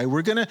miss it, right?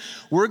 We're going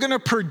to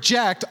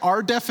project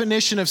our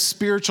definition of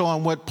spiritual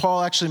on what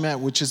Paul actually meant,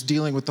 which is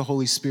dealing with the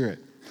Holy Spirit.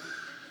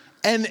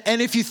 And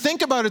if you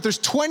think about it, there's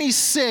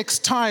 26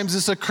 times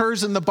this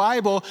occurs in the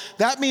Bible.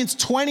 That means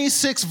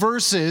 26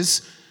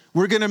 verses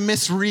we're going to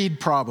misread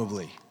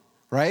probably,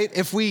 right?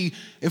 If we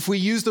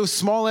use those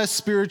small s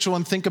spiritual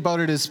and think about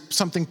it as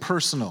something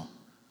personal.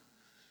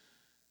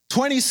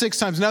 26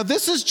 times. Now,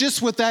 this is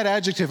just with that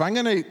adjective. I'm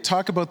going to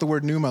talk about the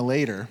word pneuma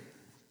later.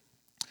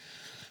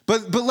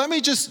 But let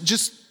me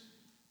just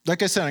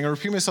like I said, I'm going to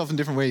repeat myself in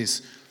different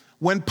ways.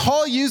 When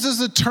Paul uses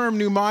the term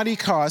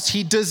pneumatikos,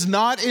 he does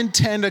not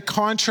intend a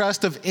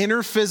contrast of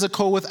inner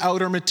physical with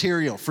outer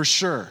material, for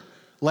sure,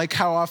 like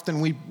how often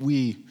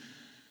we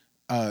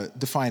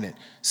define it.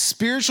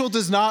 Spiritual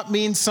does not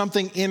mean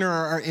something inner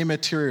or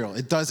immaterial.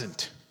 It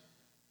doesn't,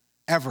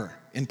 ever,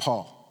 in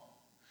Paul.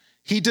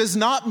 He does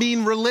not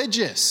mean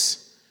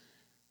religious.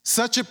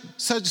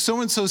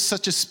 So-and-so is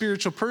such a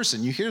spiritual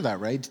person. You hear that,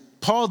 right?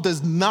 Paul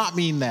does not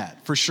mean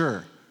that, for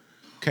sure,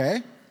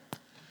 okay?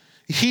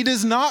 He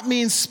does not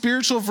mean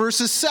spiritual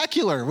versus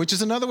secular, which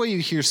is another way you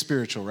hear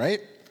spiritual,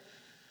 right?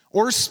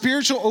 Or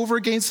spiritual over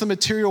against the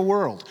material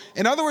world.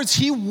 In other words,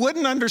 he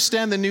wouldn't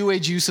understand the New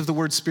Age use of the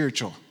word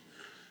spiritual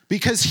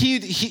because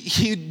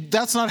he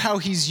that's not how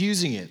he's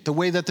using it, the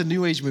way that the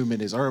New Age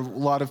movement is, or a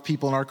lot of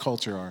people in our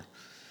culture are.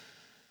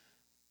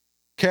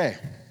 Okay.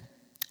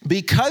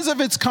 Because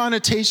of its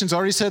connotations, I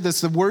already said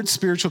this, the word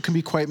spiritual can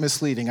be quite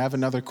misleading. I have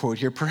another quote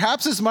here.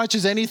 Perhaps as much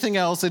as anything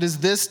else, it is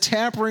this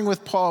tampering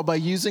with Paul by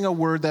using a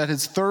word that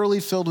is thoroughly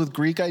filled with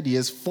Greek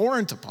ideas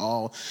foreign to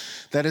Paul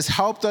that has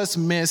helped us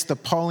miss the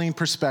Pauline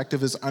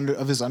perspective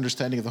of his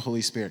understanding of the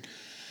Holy Spirit.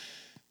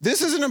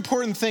 This is an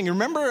important thing.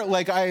 Remember,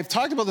 like I've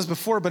talked about this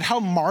before, but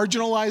how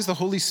marginalized the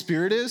Holy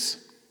Spirit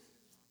is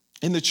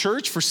in the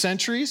church for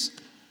centuries,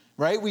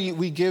 right?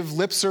 We give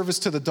lip service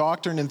to the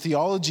doctrine and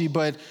theology,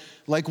 but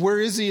like, where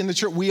is he in the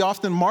church? We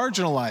often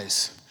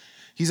marginalize.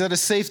 He's at a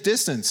safe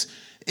distance.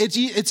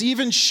 It's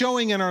even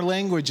showing in our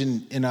language,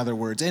 in other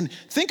words. And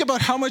think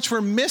about how much we're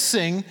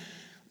missing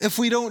if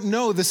we don't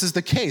know this is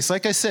the case.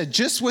 Like I said,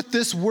 just with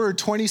this word,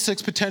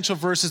 26 potential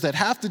verses that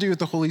have to do with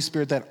the Holy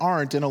Spirit that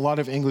aren't in a lot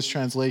of English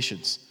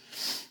translations.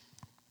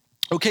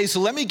 Okay,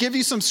 so let me give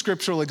you some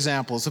scriptural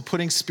examples of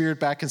putting spirit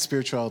back in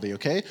spirituality,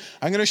 okay?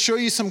 I'm going to show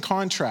you some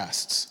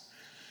contrasts.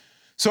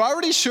 So I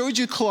already showed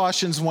you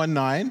Colossians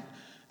 1:9.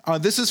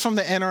 This is from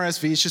the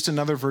NRSV. It's just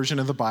another version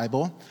of the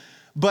Bible.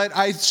 But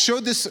I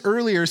showed this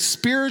earlier,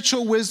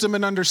 spiritual wisdom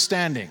and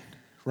understanding,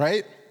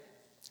 right?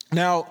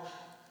 Now,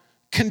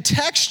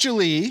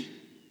 contextually,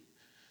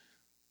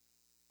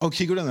 Oh,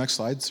 can you go to the next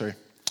slide? Sorry.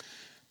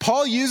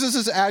 Paul uses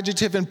this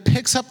adjective and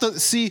picks up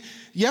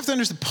you have to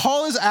understand,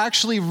 Paul is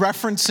actually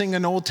referencing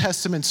an Old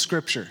Testament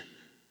scripture.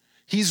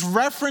 He's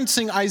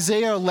referencing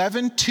Isaiah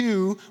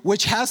 11:2,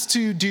 which has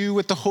to do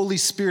with the Holy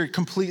Spirit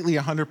completely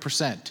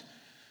 100%.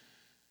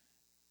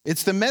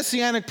 It's the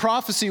messianic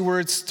prophecy where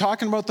it's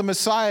talking about the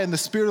Messiah and the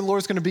Spirit of the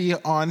Lord is going to be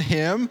on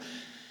him.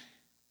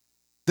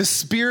 The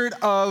spirit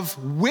of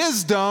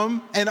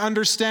wisdom and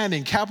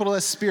understanding, capital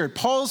S Spirit.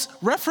 Paul's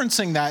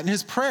referencing that in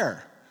his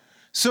prayer.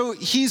 So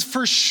he's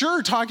for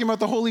sure talking about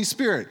the Holy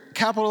Spirit,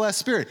 capital S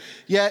Spirit.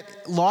 Yet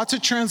lots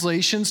of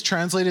translations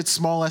translate it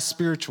small s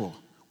spiritual,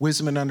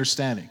 wisdom and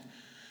understanding.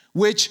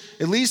 Which,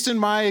 at least in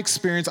my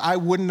experience, I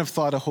wouldn't have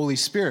thought of Holy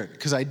Spirit,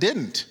 because I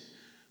didn't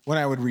when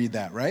I would read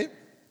that, right?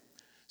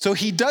 So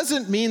he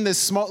doesn't mean this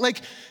small,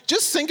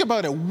 just think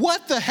about it.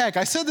 What the heck?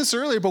 I said this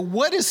earlier, but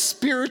what is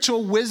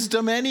spiritual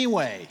wisdom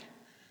anyway?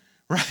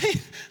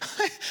 Right?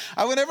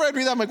 Whenever I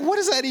read that, I'm like, what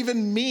does that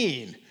even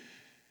mean?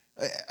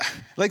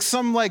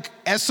 Some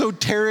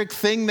esoteric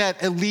thing that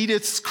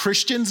elitist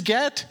Christians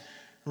get,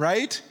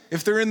 right?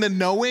 If they're in the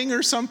knowing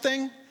or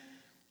something.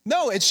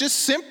 No, it's just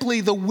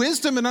simply the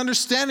wisdom and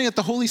understanding that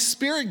the Holy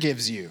Spirit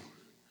gives you.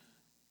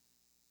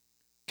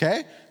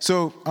 Okay?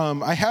 So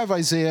I have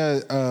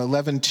Isaiah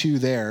 11:2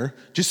 there,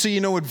 just so you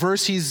know what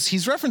verse he's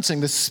referencing,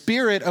 the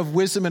spirit of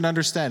wisdom and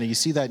understanding. You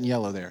see that in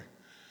yellow there.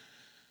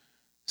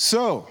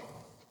 So,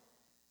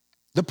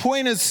 the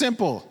point is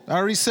simple. I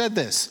already said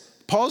this.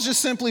 Paul's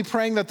just simply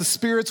praying that the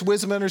Spirit's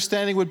wisdom and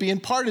understanding would be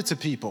imparted to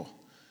people.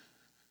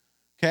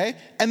 Okay?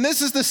 And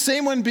this is the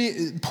same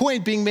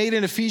point being made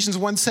in Ephesians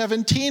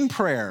 1:17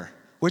 prayer,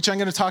 which I'm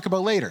going to talk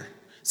about later.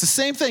 It's the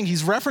same thing.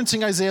 He's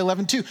referencing Isaiah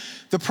 11:2.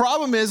 The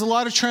problem is a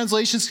lot of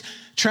translations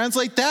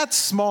translate that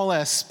small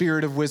s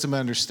spirit of wisdom and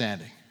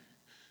understanding.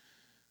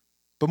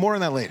 But more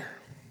on that later.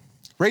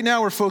 Right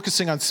now we're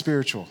focusing on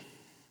spiritual.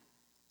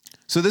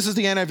 So this is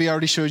the NIV. I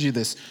already showed you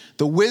this.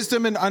 The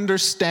wisdom and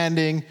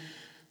understanding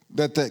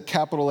that the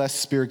capital S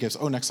Spirit gives.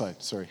 Oh, next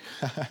slide. Sorry.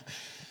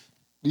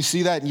 You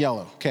see that in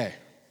yellow. Okay.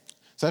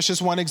 So that's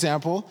just one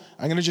example.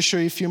 I'm going to just show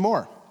you a few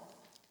more.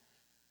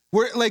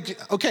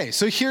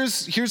 So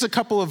here's a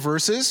couple of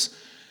verses.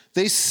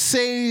 They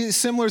say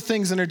similar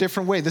things in a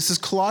different way. This is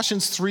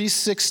Colossians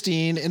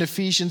 3:16 and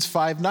Ephesians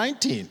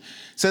 5:19. It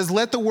says,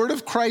 "Let the word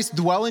of Christ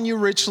dwell in you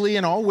richly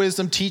in all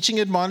wisdom, teaching,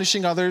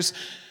 admonishing others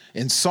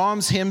in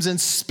psalms, hymns,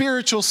 and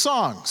spiritual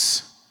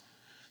songs,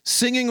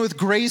 singing with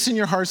grace in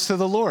your hearts to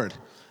the Lord."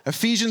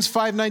 Ephesians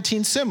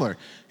 5:19, similar.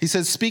 He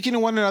says, "Speaking to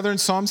one another in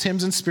psalms,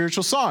 hymns, and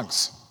spiritual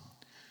songs."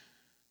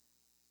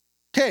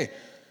 Okay,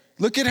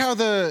 look at how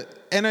the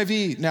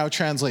NIV now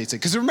translates it.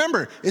 Because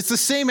remember, it's the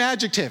same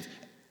adjective,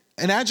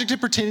 an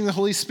adjective pertaining to the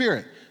Holy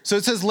Spirit. So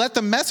it says, "Let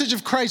the message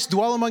of Christ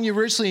dwell among you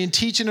richly and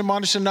teach and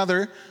admonish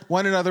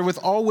one another with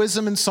all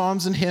wisdom and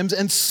psalms and hymns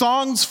and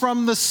songs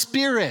from the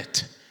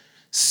Spirit."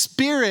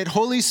 Spirit,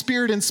 Holy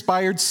Spirit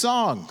inspired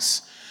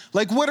songs.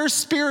 What are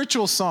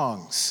spiritual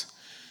songs?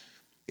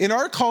 In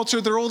our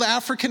culture, they're old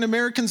African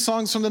American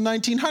songs from the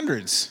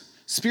 1900s.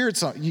 Spirit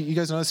songs. You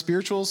guys know the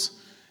spirituals?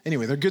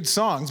 Anyway, they're good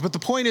songs. But the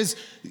point is,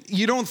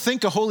 you don't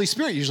think of Holy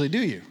Spirit usually, do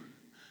you?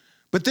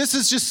 But this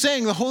is just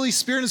saying the Holy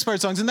Spirit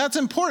inspired songs. And that's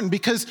important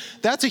because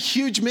that's a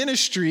huge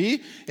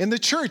ministry in the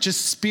church, is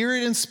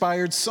Spirit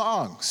inspired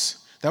songs.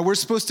 That we're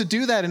supposed to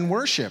do that in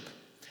worship.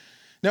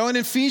 Now in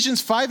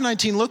Ephesians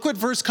 5:19, look what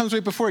verse comes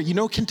right before it.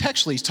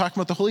 Contextually, he's talking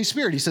about the Holy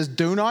Spirit. He says,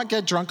 "Do not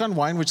get drunk on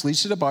wine, which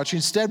leads to debauchery.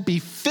 Instead, be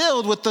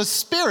filled with the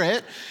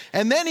Spirit."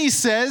 And then he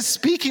says,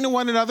 "Speaking to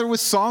one another with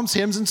psalms,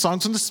 hymns, and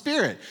songs from the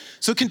Spirit."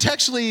 So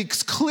contextually,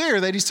 it's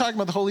clear that he's talking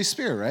about the Holy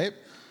Spirit, right?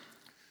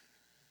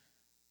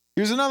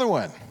 Here's another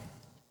one.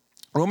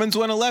 Romans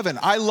 1:11,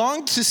 "I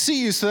long to see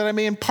you so that I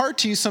may impart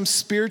to you some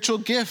spiritual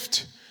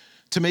gift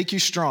to make you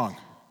strong."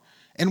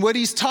 And what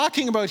he's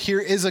talking about here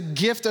is a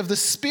gift of the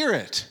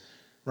Spirit.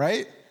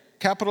 Right?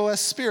 Capital S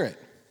Spirit.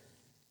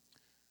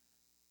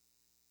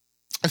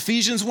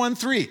 Ephesians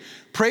 1:3,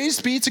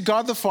 "Praise be to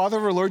God the Father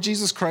of our Lord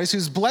Jesus Christ,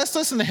 who's blessed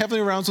us in the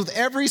heavenly realms with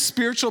every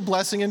spiritual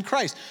blessing in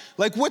Christ."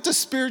 What does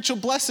spiritual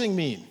blessing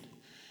mean?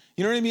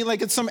 You know what I mean?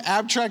 It's some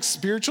abstract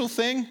spiritual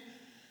thing?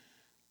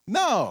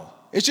 No.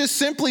 It's just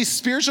simply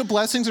spiritual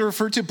blessings are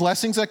referred to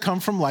blessings that come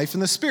from life in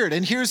the Spirit.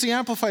 And here's the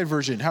Amplified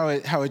Version, how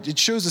it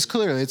shows this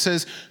clearly. It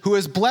says, "Who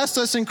has blessed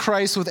us in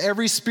Christ with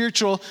every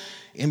spiritual,"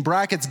 in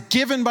brackets,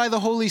 "given by the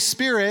Holy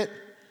Spirit,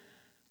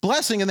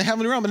 blessing in the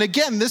heavenly realm." And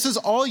again, this is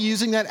all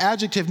using that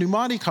adjective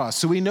pneumatikos,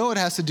 so we know it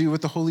has to do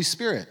with the Holy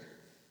Spirit.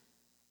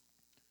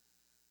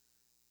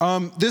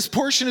 This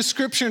portion of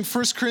Scripture in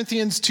 1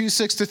 Corinthians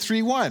 2:6 to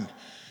 3:1.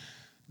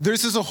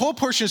 This is a whole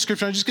portion of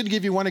Scripture. I'm just going to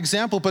give you one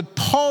example, but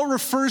Paul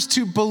refers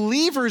to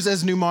believers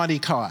as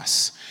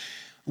pneumatikos.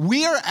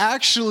 We are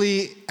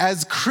actually,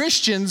 as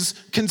Christians,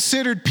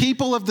 considered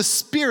people of the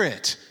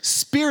Spirit,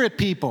 spirit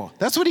people.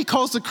 That's what he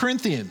calls the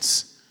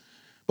Corinthians.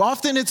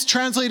 Often it's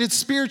translated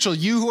spiritual,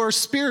 you who are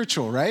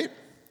spiritual, right?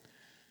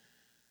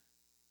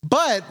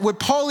 But what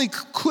Paul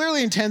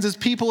clearly intends is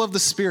people of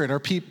the Spirit,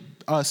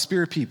 or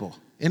spirit people,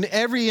 in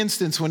every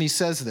instance when he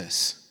says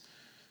this.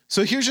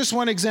 So here's just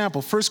one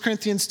example. 1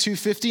 Corinthians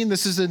 2:15,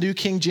 this is the New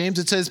King James.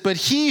 It says, but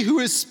he who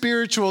is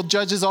spiritual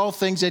judges all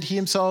things, yet he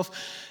himself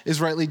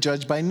is rightly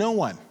judged by no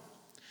one.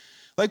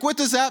 Like, what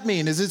does that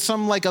mean? Is it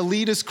some like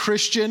elitist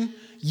Christian,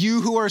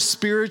 you who are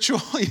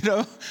spiritual,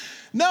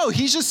 No,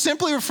 he's just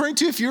simply referring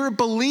to if you're a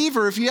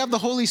believer, if you have the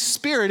Holy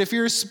Spirit, if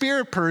you're a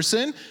spirit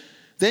person,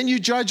 then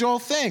you judge all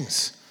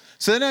things.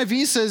 So the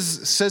NIV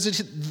says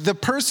it, the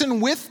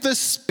person with the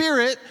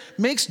Spirit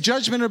makes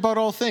judgment about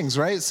all things,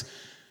 right? It's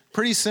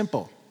pretty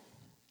simple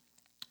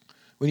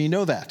when you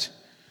know that.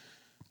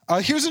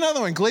 Here's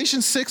another one,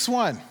 Galatians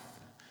 6:1.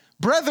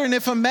 Brethren,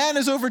 if a man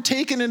is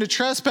overtaken in a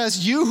trespass,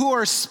 you who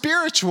are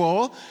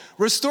spiritual,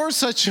 restore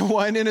such a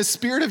one in a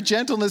spirit of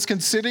gentleness,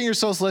 considering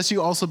yourselves lest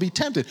you also be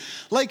tempted.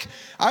 Like,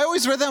 I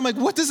always read that, I'm like,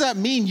 what does that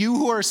mean, you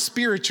who are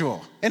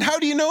spiritual? And how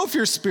do you know if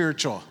you're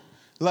spiritual?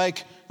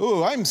 Like,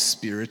 oh, I'm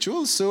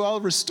spiritual, so I'll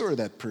restore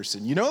that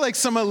person. Like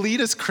some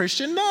elitist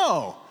Christian?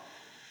 No.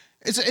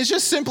 It's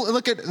just simple.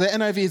 Look at the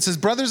NIV. It says,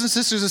 brothers and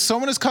sisters, if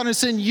someone is caught in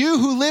sin, you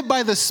who live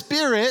by the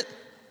Spirit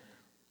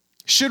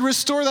should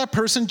restore that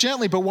person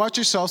gently, but watch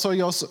yourselves or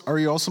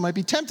you also might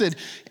be tempted.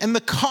 And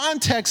the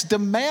context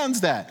demands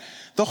that.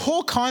 The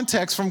whole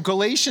context from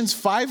Galatians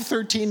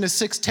 5:13 to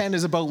 6:10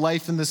 is about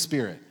life in the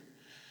Spirit,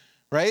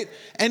 right?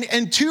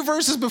 And 2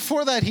 verses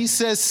before that, he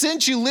says,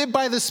 since you live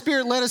by the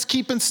Spirit, let us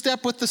keep in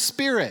step with the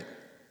Spirit.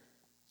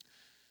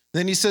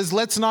 Then he says,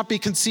 let's not be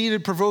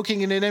conceited,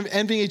 provoking and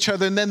envying each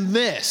other. And then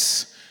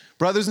this,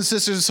 brothers and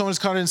sisters, if someone is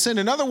caught in sin.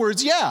 In other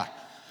words, yeah,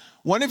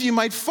 one of you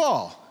might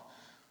fall.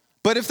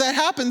 But if that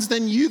happens,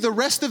 then you, the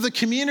rest of the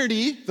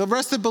community, the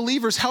rest of the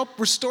believers, help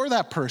restore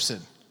that person.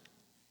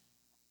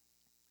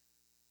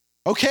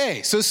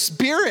 Okay, so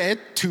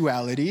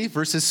spirituality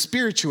versus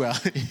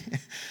spirituality.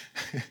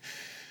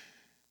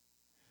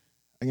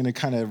 I'm going to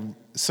kind of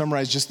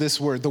summarize just this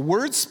word. The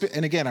word,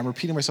 and again, I'm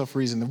repeating myself for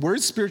a reason. The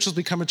word spiritual has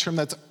become a term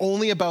that's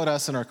only about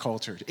us in our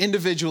culture.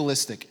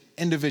 Individualistic,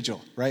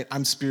 individual, right?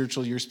 I'm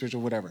spiritual, you're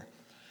spiritual, whatever.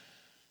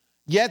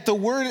 Yet the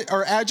word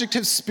or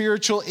adjective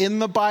spiritual in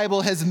the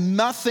Bible has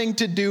nothing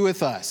to do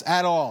with us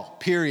at all,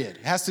 period.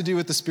 It has to do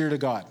with the Spirit of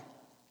God.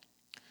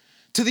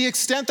 To the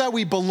extent that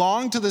we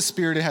belong to the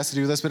Spirit, it has to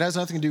do with us, but it has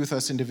nothing to do with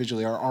us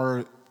individually,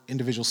 our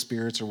individual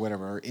spirits or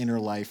whatever, our inner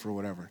life or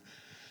whatever.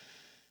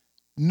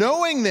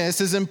 Knowing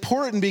this is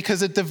important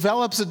because it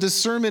develops a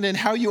discernment in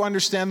how you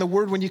understand the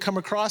word when you come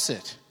across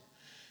it.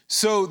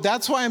 So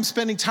that's why I'm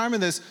spending time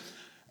in this.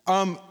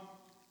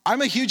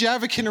 I'm a huge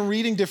advocate in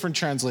reading different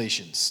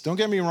translations. Don't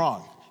get me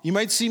wrong. You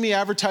might see me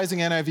advertising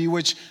NIV,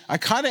 which I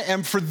kind of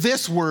am for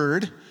this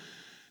word.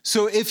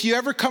 So if you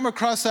ever come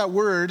across that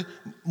word,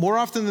 more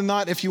often than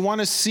not, if you want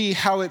to see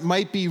how it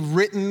might be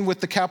written with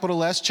the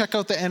capital S, check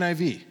out the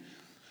NIV.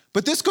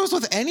 But this goes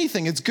with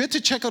anything. It's good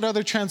to check out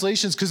other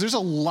translations because there's a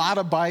lot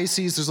of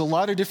biases. There's a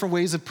lot of different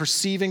ways of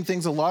perceiving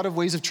things, a lot of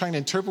ways of trying to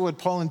interpret what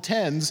Paul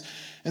intends.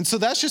 And so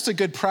that's just a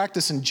good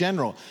practice in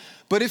general.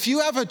 But if you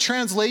have a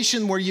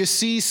translation where you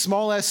see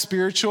small s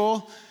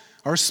spiritual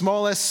or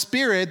small s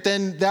spirit,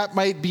 then that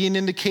might be an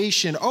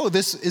indication,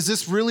 is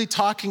this really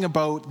talking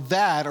about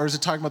that, or is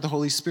it talking about the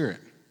Holy Spirit?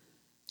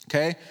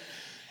 Okay?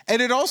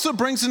 And it also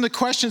brings into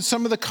question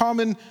some of the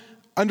common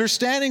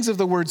understandings of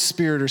the word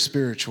spirit or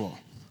spiritual.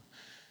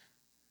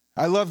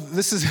 I love,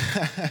 this is,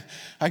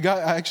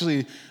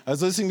 I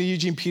was listening to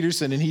Eugene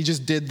Peterson and he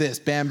just did this,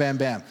 bam, bam,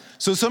 bam.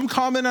 So some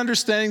common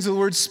understandings of the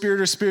word spirit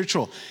or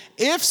spiritual.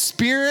 If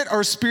spirit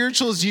or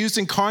spiritual is used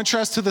in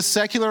contrast to the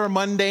secular or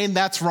mundane,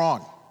 that's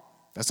wrong.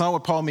 That's not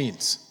what Paul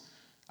means.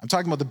 I'm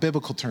talking about the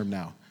biblical term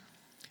now.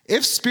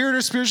 If spirit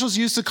or spiritual is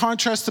used to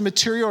contrast the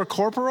material or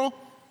corporal,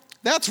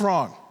 that's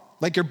wrong.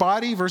 Like your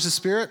body versus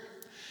spirit.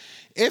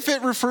 If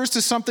it refers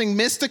to something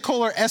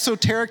mystical or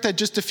esoteric that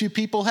just a few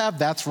people have,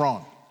 that's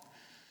wrong.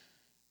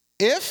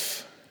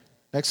 If,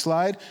 next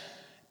slide,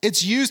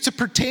 it's used to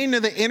pertain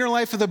to the inner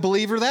life of the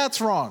believer, that's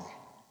wrong.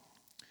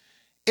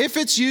 If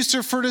it's used to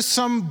refer to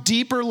some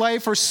deeper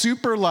life or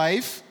super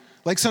life,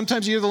 like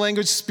sometimes you hear the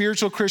language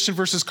spiritual Christian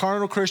versus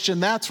carnal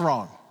Christian, that's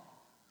wrong.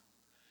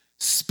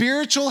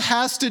 Spiritual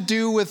has to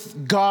do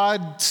with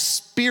God's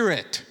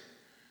Spirit.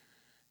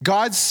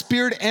 God's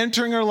Spirit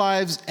entering our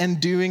lives and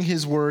doing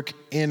his work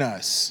in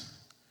us.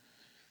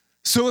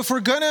 So if we're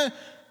going to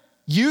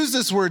use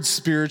this word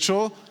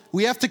spiritual,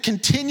 we have to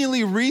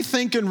continually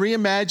rethink and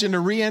reimagine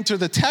or re-enter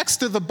the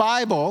text of the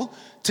Bible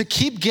to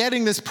keep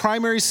getting this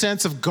primary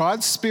sense of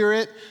God's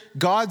Spirit,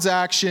 God's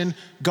action,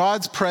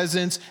 God's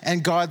presence,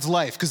 and God's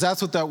life, because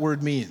that's what that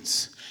word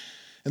means.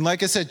 And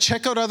like I said,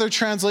 check out other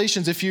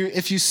translations. If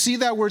you see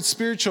that word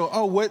spiritual,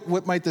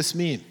 what might this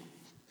mean?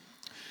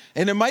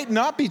 And it might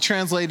not be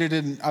translated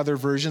in other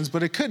versions,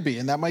 but it could be,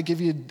 and that might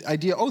give you an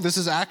idea, this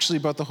is actually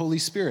about the Holy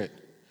Spirit.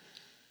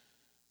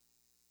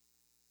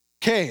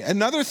 Okay,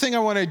 another thing I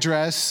want to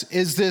address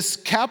is this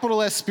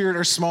capital S spirit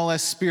or small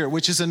s spirit,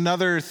 which is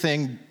another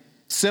thing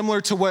similar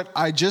to what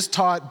I just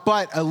taught,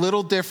 but a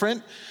little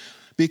different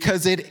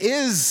because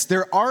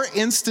there are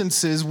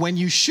instances when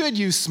you should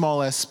use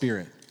small s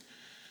spirit.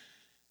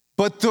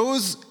 But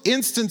those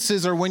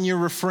instances are when you're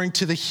referring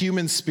to the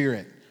human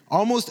spirit.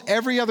 Almost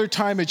every other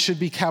time it should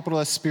be capital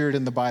S Spirit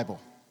in the Bible.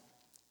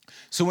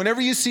 So whenever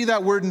you see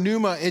that word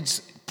pneuma,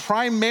 it's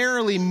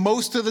primarily,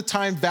 most of the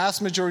time,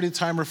 vast majority of the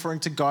time, referring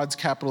to God's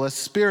capital S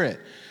Spirit.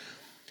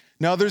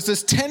 Now, there's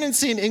this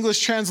tendency in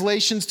English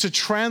translations to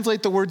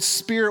translate the word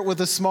spirit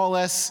with a small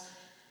s,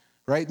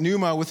 right?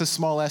 Pneuma with a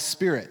small s,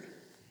 spirit.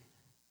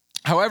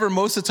 However,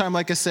 most of the time,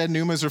 like I said,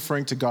 pneuma is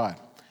referring to God,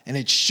 and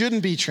it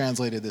shouldn't be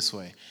translated this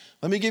way.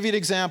 Let me give you an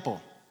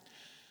example.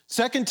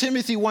 2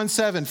 Timothy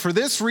 1:7, for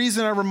this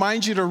reason I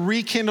remind you to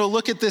rekindle,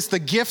 look at this, the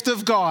gift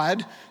of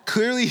God.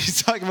 Clearly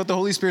he's talking about the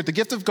Holy Spirit, the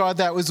gift of God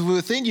that was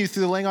within you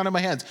through the laying on of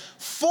my hands.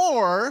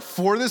 For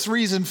this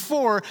reason,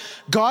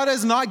 God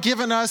has not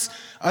given us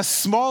a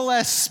small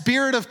s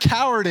spirit of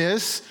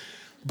cowardice,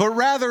 but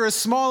rather a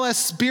small s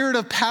spirit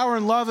of power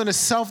and love and a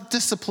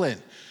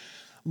self-discipline.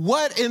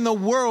 What in the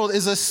world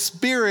is a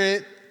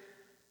spirit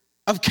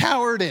of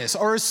cowardice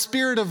or a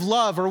spirit of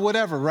love or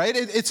whatever, right?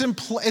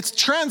 It's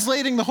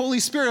translating the Holy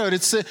Spirit out.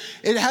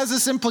 It has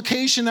this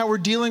implication that we're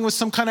dealing with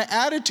some kind of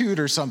attitude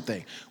or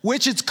something,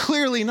 which it's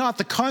clearly not.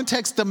 The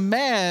context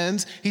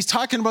demands he's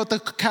talking about the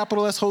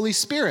capital S Holy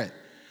Spirit,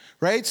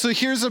 right? So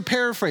here's a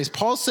paraphrase.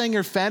 Paul's saying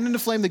you're fanned into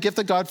flame the gift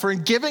of God for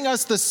in giving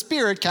us the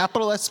Spirit,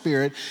 capital S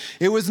Spirit.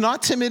 It was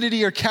not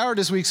timidity or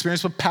cowardice we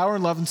experienced, but power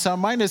and love and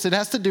sound-mindedness. It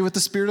has to do with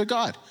the Spirit of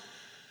God.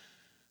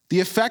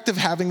 The effect of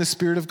having the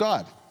Spirit of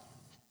God.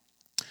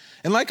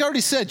 And like I already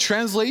said,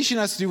 translation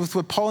has to do with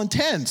what Paul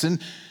intends. And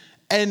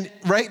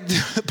right,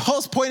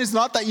 Paul's point is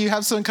not that you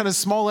have some kind of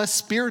small s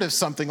spirit of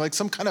something, like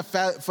some kind of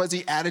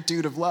fuzzy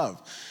attitude of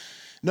love.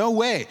 No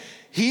way.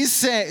 He's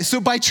saying, so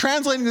by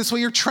translating this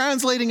way, you're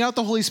translating out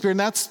the Holy Spirit,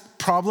 and that's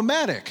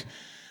problematic,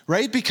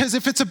 right? Because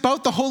if it's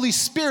about the Holy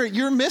Spirit,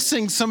 you're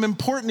missing some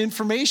important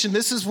information.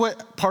 This is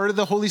what part of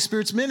the Holy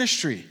Spirit's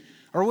ministry,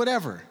 or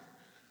whatever,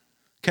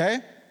 okay?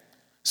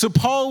 So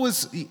Paul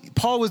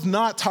was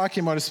not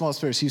talking about a small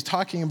spirit. He was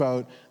talking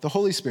about the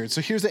Holy Spirit.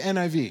 So here's the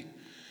NIV.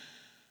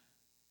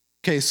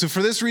 Okay, so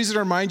for this reason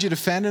I remind you to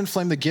fan and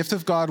inflame the gift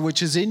of God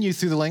which is in you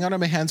through the laying on of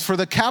my hands. For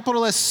the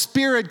capital S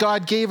Spirit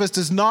God gave us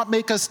does not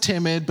make us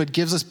timid, but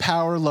gives us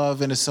power,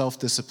 love, and a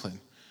self-discipline.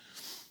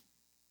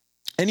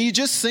 And you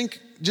just think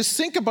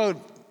about,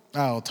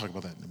 I'll talk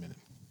about that in a minute.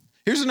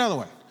 Here's another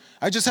one.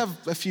 I just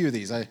have a few of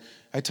these. I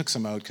took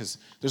some out because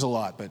there's a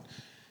lot, but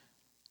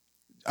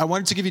I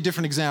wanted to give you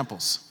different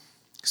examples.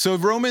 So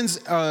Romans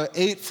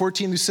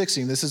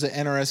 8:14-16, this is an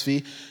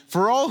NRSV.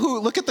 For all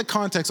who, look at the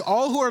context,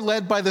 all who are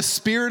led by the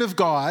Spirit of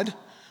God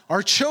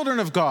are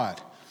children of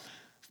God.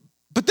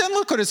 But then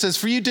look what it says,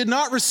 for you did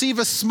not receive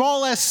a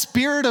small s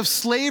spirit of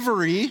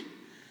slavery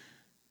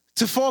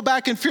to fall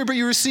back in fear, but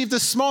you received the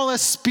small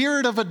s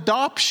spirit of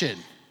adoption.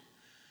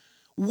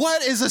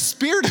 What is a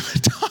spirit of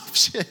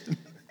adoption?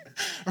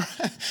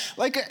 Right?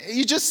 Like,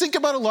 you just think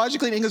about it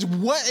logically in English,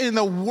 what in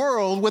the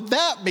world would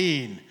that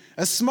mean?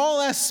 A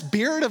small s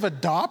spirit of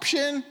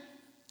adoption?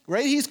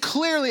 Right? He's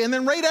clearly, and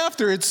then right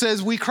after it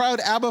says, we cried,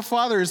 Abba,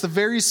 Father, is the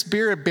very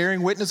Spirit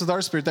bearing witness with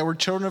our spirit that we're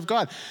children of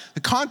God.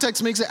 The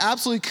context makes it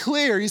absolutely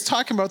clear he's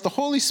talking about the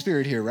Holy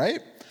Spirit here, right?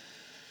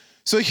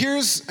 So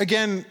here's,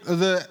 again,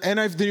 the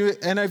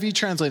NIV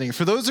translating.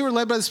 For those who are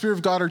led by the Spirit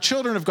of God are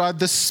children of God.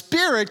 The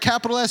Spirit,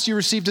 capital S, you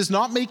receive does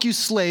not make you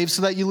slaves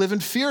so that you live in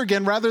fear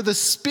again. Rather, the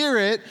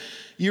Spirit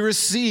you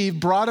receive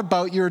brought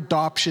about your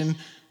adoption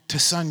to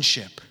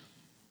sonship.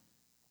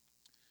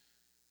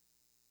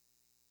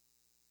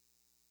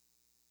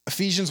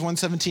 Ephesians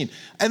 1:17.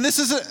 And this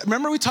is,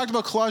 remember we talked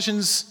about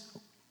Colossians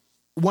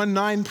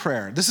 1:9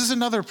 prayer. This is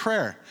another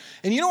prayer.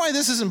 And you know why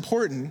this is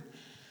important?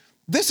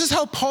 This is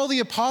how Paul the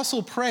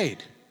Apostle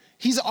prayed.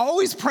 He's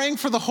always praying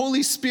for the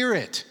Holy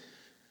Spirit.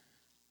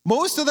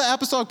 Most of the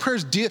apostolic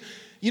prayers,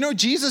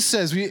 Jesus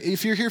says,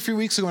 if you're here a few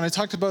weeks ago when I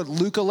talked about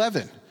Luke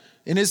 11,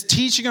 in his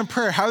teaching on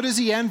prayer, how does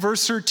he end?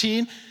 Verse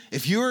 13,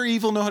 if you are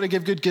evil, know how to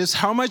give good gifts,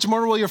 how much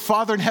more will your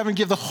Father in heaven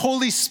give the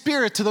Holy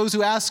Spirit to those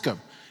who ask him?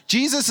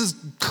 Jesus is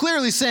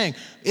clearly saying,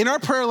 in our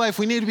prayer life,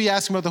 we need to be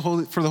asking for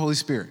the Holy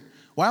Spirit.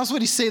 Why else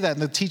would he say that in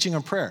the teaching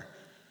on prayer?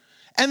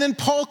 And then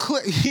Paul,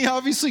 he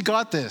obviously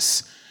got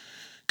this.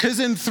 Because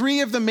in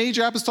 3 of the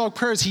major apostolic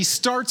prayers, he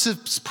starts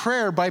his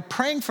prayer by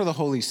praying for the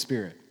Holy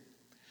Spirit.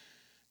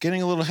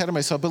 Getting a little ahead of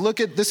myself, but look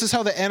at, this is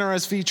how the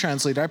NRSV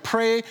translated. I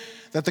pray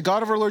that the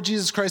God of our Lord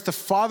Jesus Christ, the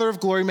Father of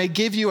glory, may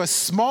give you a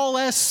small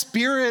s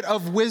spirit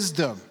of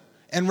wisdom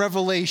and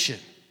revelation.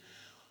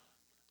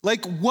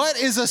 Like, what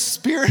is a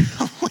spirit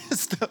of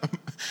wisdom?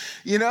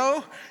 You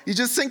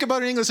just think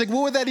about it in English, like,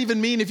 what would that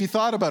even mean if you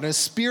thought about it? A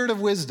spirit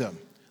of wisdom.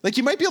 Like,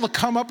 you might be able to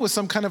come up with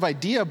some kind of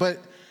idea, but,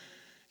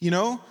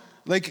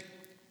 like,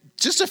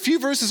 just a few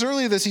verses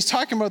earlier this, he's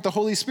talking about the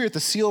Holy Spirit, the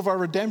seal of our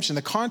redemption.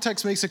 The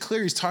context makes it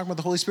clear he's talking about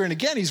the Holy Spirit. And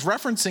again, he's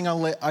referencing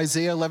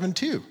Isaiah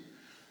 11:2.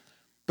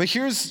 But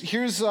here's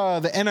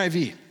the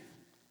NIV.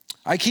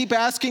 I keep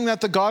asking that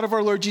the God of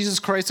our Lord Jesus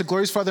Christ, the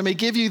glorious Father, may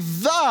give you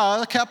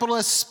the, capital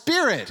S,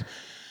 Spirit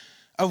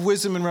of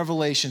wisdom and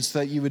revelation so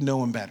that you would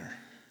know him better.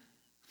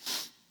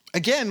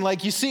 Again,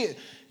 like you see it,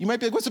 you might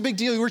be like, what's the big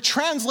deal? We're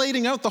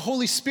translating out the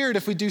Holy Spirit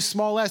if we do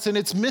small s, and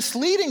it's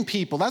misleading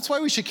people. That's why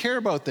we should care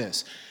about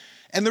this.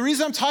 And the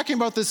reason I'm talking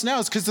about this now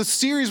is because the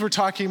series we're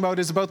talking about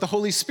is about the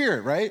Holy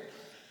Spirit, right?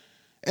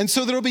 And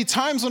so there'll be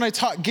times when I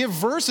give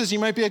verses, you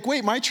might be like,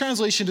 wait, my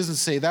translation doesn't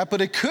say that,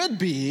 but it could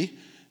be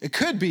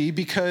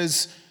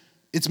because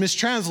it's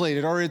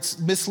mistranslated or it's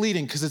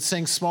misleading because it's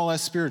saying small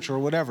s spiritual or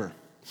whatever.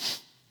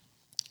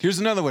 Here's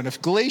another one.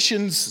 If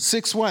Galatians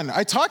 6:1.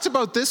 I talked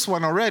about this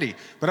one already,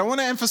 but I want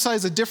to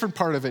emphasize a different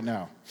part of it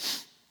now.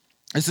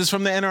 This is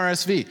from the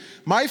NRSV.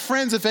 My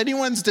friends, if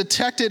anyone's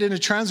detected in a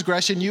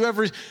transgression,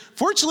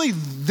 fortunately,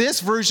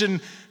 this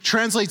version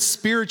translates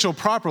spiritual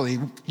properly.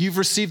 You've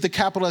received the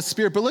capital S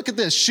Spirit. But look at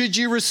this. Should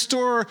you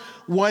restore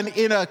one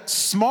in a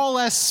small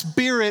s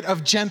spirit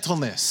of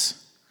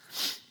gentleness?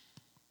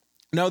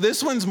 Now,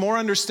 this one's more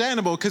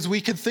understandable because we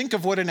could think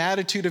of what an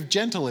attitude of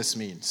gentleness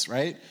means,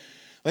 right?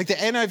 Like the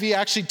NIV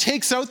actually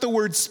takes out the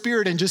word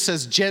spirit and just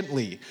says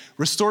gently.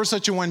 Restore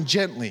such a one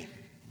gently.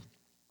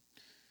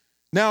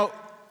 Now,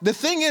 the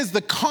thing is,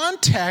 the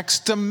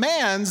context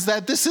demands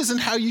that this isn't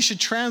how you should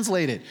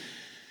translate it.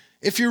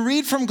 If you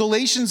read from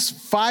Galatians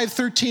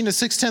 5:13 to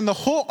 6:10, the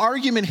whole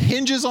argument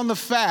hinges on the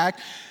fact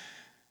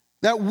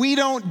that we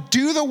don't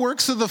do the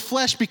works of the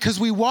flesh because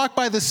we walk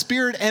by the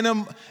Spirit,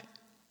 and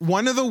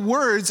one of the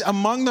words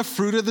among the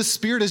fruit of the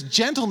Spirit is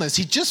gentleness.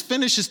 He just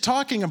finishes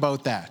talking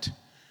about that.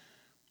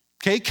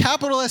 Okay,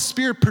 capital S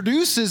Spirit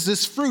produces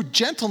this fruit,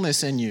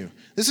 gentleness in you.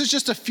 This is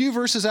just a few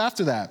verses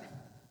after that.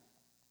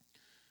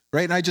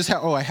 Right, and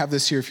I have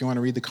this here if you want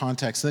to read the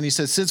context. Then he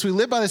says, since we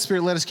live by the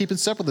Spirit, let us keep in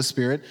step with the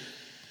Spirit.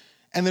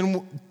 And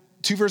then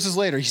 2 verses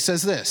later, he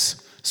says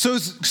this.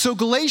 So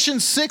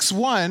Galatians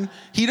 6:1,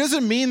 he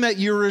doesn't mean that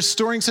you're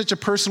restoring such a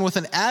person with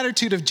an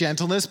attitude of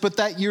gentleness, but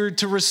that you're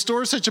to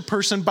restore such a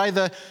person by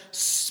the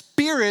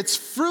Spirit's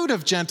fruit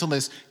of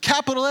gentleness,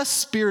 capital S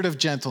Spirit of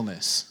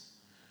gentleness.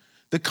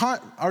 I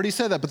already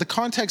said that, but the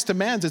context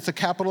demands it's a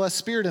capital S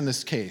Spirit in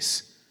this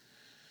case.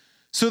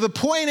 So the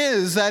point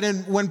is that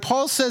when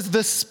Paul says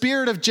the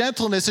spirit of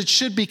gentleness, it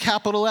should be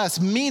capital S,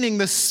 meaning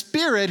the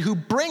Spirit who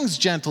brings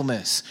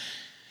gentleness.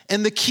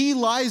 And the key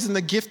lies in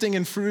the gifting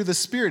and fruit of the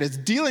Spirit. It's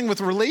dealing with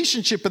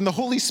relationship and the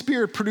Holy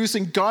Spirit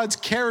producing God's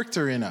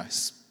character in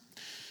us.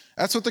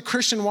 That's what the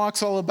Christian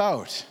walk's all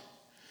about.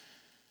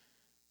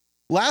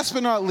 Last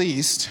but not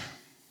least,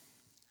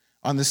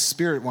 on the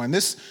Spirit one,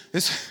 this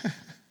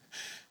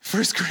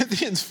 1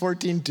 Corinthians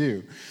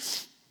 14:2.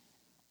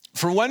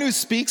 For one who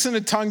speaks in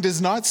a tongue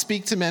does not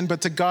speak to men,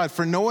 but to God.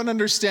 For no one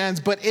understands,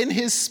 but in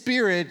his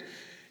Spirit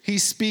he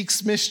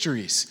speaks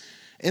mysteries.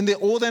 In the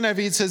old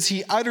NIV it says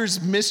he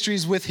utters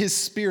mysteries with his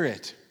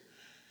Spirit.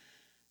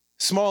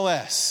 Small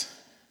s.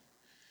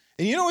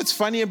 And you know what's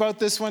funny about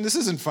this one? This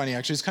isn't funny,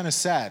 actually. It's kind of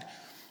sad.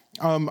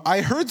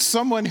 I heard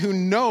someone who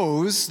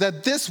knows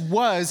that this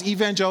was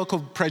evangelical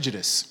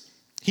prejudice.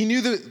 He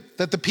knew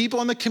that the people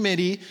on the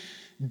committee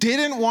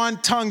didn't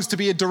want tongues to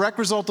be a direct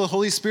result of the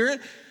Holy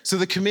Spirit, so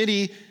the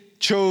committee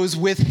chose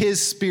with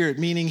his Spirit,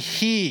 meaning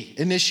he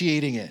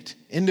initiating it.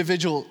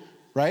 Individual,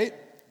 right?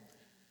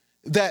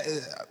 That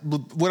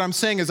what I'm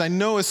saying is I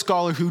know a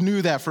scholar who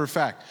knew that for a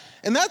fact.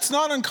 And that's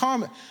not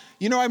uncommon.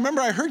 You know, I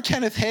remember I heard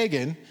Kenneth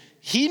Hagin.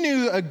 He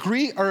knew a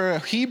Greek or a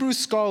Hebrew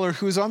scholar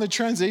who was on the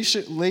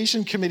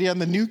translation committee on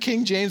the New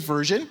King James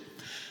Version,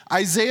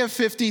 Isaiah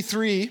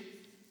 53.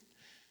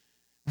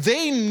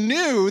 They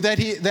knew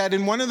that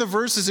in one of the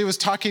verses it was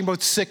talking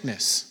about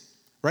sickness,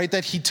 right?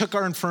 That he took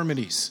our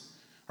infirmities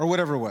or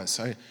whatever it was.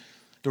 I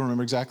don't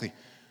remember exactly.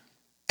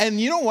 And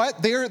you know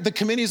what? The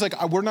committee's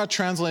like, we're not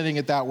translating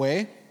it that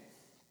way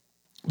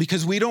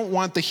because we don't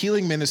want the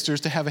healing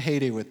ministers to have a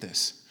heyday with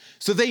this.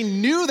 So they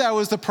knew that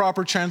was the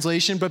proper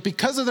translation, but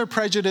because of their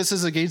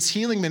prejudices against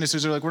healing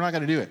ministers, they're like, we're not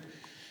going to do it.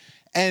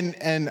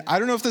 And I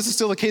don't know if this is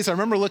still the case. I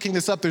remember looking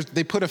this up.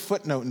 They put a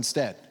footnote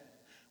instead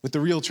with the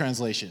real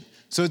translation.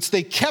 So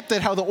they kept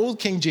it how the old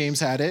King James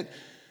had it.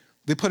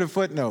 They put a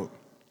footnote.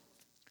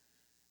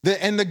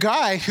 And the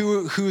guy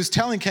who was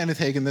telling Kenneth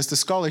Hagin this, the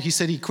scholar, he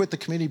said he quit the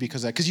committee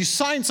because of that. Because you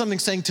signed something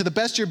saying to the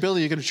best of your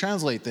ability, you're going to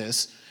translate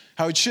this,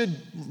 how it should,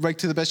 right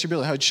to the best of your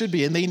ability, how it should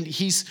be. And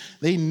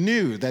they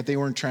knew that they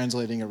weren't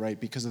translating it right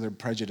because of their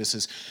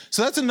prejudices.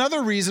 So that's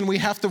another reason we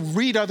have to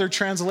read other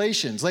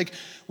translations. Like,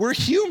 we're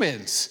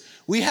humans.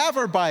 We have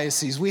our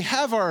biases. We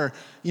have our,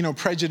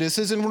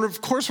 prejudices. And of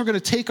course, we're going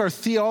to take our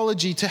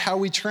theology to how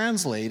we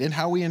translate and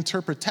how we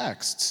interpret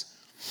texts.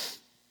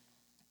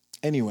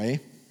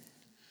 Anyway,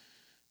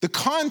 the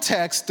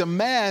context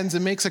demands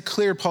and makes it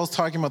clear Paul's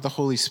talking about the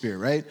Holy Spirit,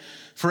 right?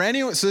 So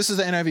this is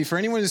the NIV. For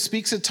anyone who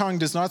speaks a tongue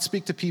does not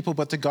speak to people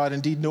but to God.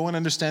 Indeed, no one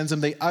understands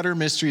them. They utter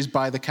mysteries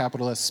by the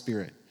capital S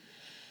Spirit.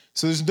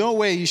 So there's no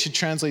way you should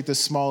translate this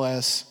small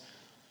s.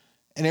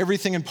 And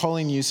everything in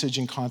Pauline usage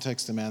and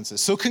context demands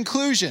this. So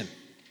conclusion.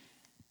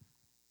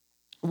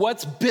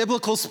 What's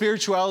biblical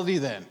spirituality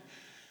then?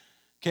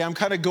 Okay, I'm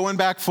kind of going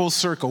back full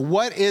circle.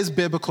 What is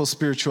biblical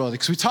spirituality?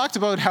 Because we talked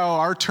about how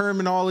our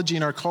terminology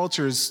and our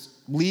culture is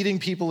leading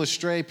people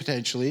astray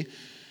potentially.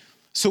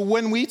 So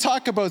when we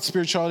talk about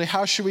spirituality,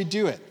 how should we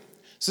do it?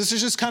 So this is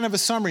just kind of a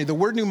summary. The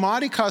word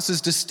pneumatikos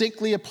is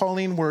distinctly a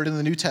Pauline word in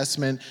the New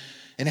Testament,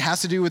 and it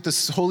has to do with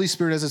the Holy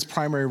Spirit as its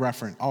primary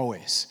referent,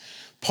 always.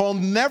 Paul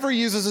never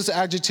uses this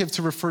adjective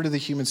to refer to the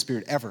human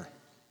spirit, ever.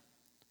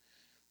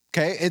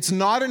 Okay? It's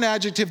not an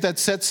adjective that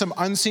sets some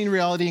unseen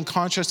reality in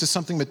contrast to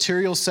something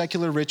material,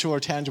 secular, ritual, or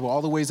tangible,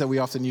 all the ways that we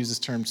often use this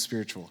term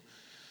spiritual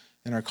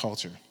in our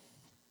culture.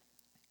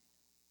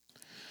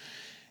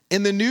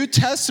 In the New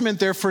Testament,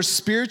 therefore,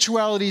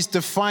 spirituality is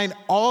defined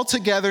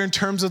altogether in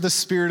terms of the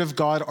Spirit of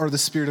God or the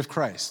Spirit of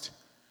Christ.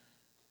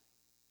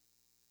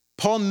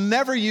 Paul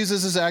never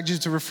uses this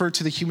adjective to refer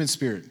to the human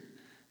spirit.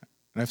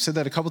 And I've said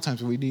that a couple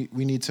times, but we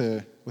need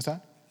to, what's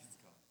that?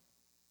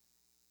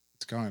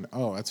 It's gone.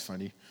 Oh, that's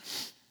funny.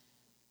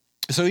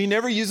 So he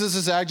never uses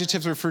this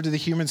adjective to refer to the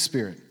human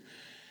spirit.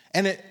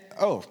 And I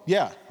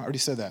already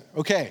said that.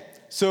 Okay,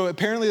 so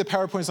apparently the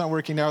PowerPoint's not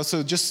working now,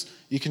 so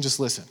you can just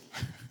listen.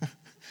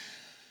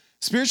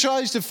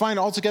 Spirituality is defined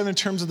altogether in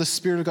terms of the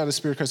Spirit of God, the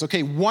Spirit of Christ.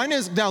 Okay,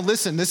 now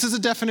listen, this is a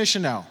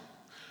definition now.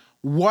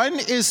 One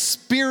is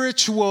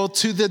spiritual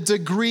to the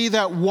degree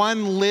that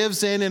one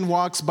lives in and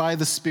walks by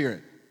the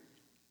Spirit.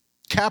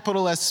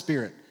 Capital S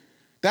Spirit.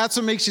 That's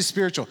what makes you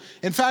spiritual.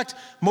 In fact,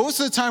 most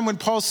of the time when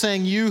Paul's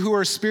saying you who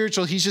are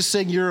spiritual, he's just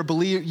saying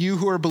you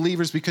who are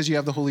believers because you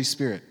have the Holy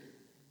Spirit.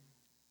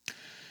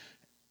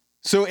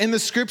 So in the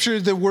scripture,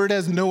 the word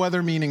has no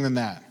other meaning than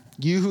that.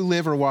 You who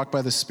live or walk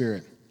by the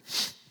Spirit.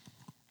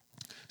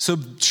 So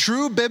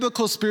true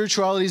biblical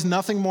spirituality is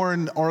nothing more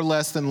or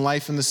less than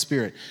life in the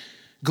Spirit.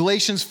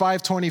 Galatians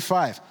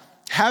 5:25.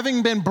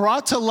 Having been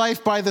brought to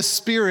life by the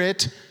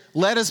Spirit,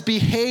 let us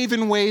behave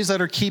in ways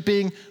that are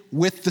keeping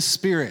with the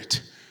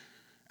Spirit.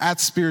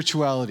 That's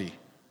spirituality,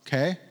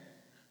 okay?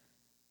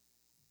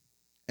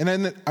 And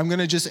then I'm going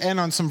to just end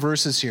on some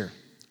verses here.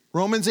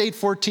 Romans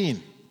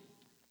 8:14.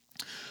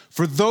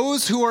 For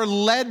those who are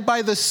led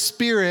by the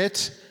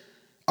Spirit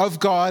of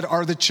God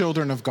are the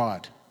children of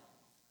God.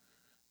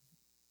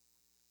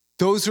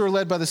 Those who are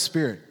led by the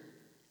Spirit.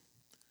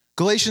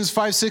 Galatians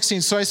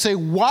 5:16, so I say,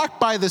 walk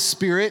by the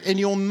Spirit, and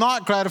you'll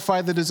not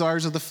gratify the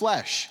desires of the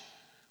flesh.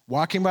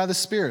 Walking by the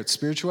Spirit,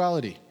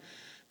 spirituality.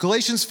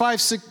 Galatians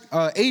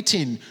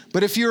 5:18,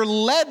 but if you're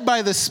led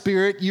by the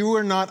Spirit, you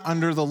are not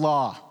under the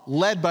law.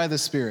 Led by the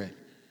Spirit.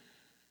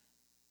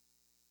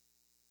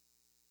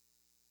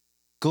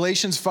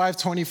 Galatians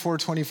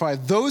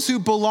 5:24-25, those who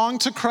belong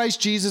to Christ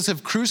Jesus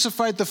have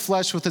crucified the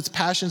flesh with its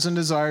passions and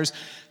desires.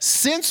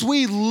 Since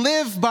we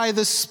live by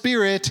the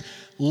Spirit,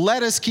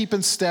 let us keep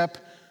in step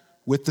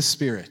with the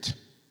Spirit.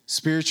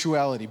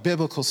 Spirituality,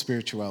 biblical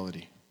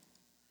spirituality.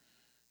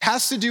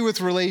 Has to do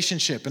with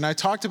relationship. And I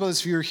talked about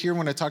this if you were here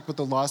when I talked about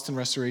the lost and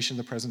restoration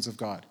of the presence of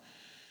God.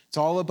 It's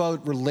all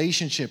about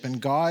relationship.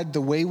 And God, the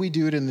way we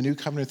do it in the new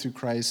covenant through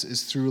Christ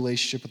is through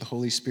relationship with the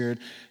Holy Spirit.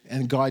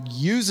 And God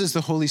uses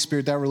the Holy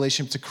Spirit, that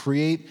relationship, to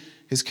create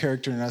his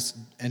character in us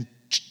and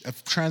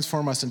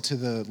transform us into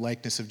the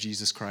likeness of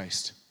Jesus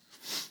Christ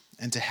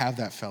and to have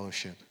that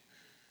fellowship.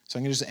 So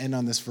I'm going to just end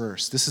on this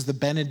verse. This is the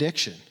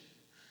benediction.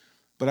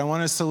 But I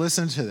want us to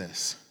listen to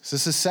this. So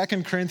this is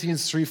 2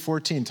 Corinthians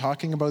 3:14,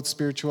 talking about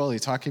spirituality,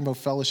 talking about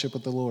fellowship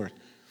with the Lord.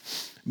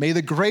 May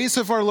the grace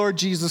of our Lord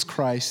Jesus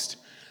Christ,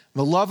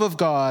 the love of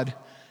God,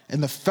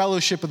 and the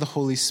fellowship of the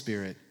Holy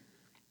Spirit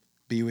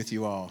be with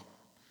you all.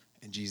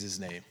 In Jesus'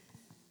 name,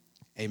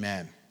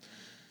 amen.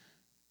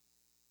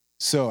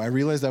 So I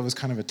realize that was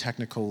kind of a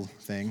technical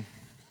thing,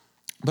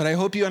 but I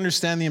hope you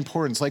understand the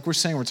importance. Like we're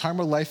saying, we're talking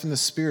about life in the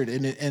Spirit,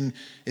 and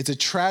it's a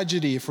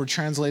tragedy if we're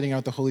translating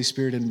out the Holy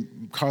Spirit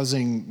and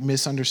causing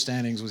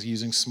misunderstandings with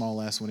using small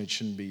s when it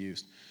shouldn't be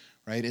used,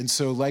 right? And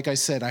so, like I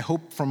said, I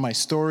hope from my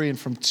story and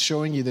from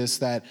showing you this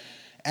that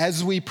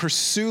as we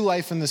pursue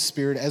life in the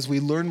Spirit, as we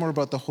learn more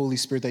about the Holy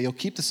Spirit, that you'll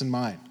keep this in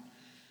mind.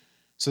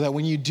 So that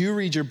when you do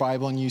read your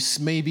Bible and you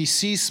maybe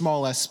see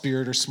small s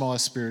spirit or small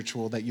s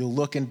spiritual, that you'll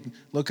look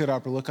it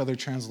up or look other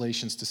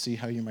translations to see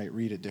how you might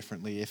read it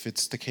differently if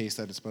it's the case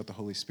that it's about the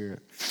Holy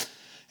Spirit.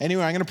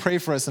 Anyway, I'm going to pray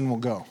for us and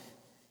we'll go.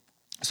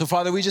 So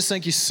Father, we just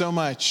thank you so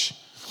much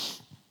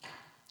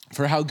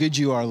for how good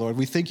you are, Lord.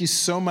 We thank you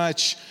so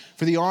much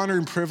for the honor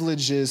and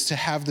privileges to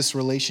have this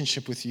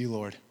relationship with you,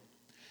 Lord.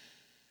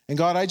 And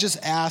God, I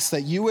just ask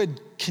that you would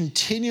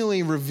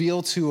continually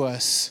reveal to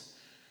us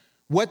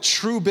what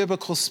true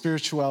biblical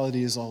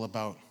spirituality is all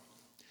about.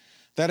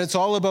 That it's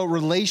all about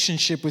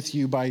relationship with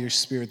you by your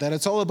Spirit. That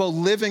it's all about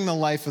living the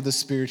life of the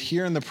Spirit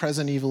here in the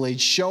present evil age,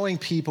 showing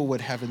people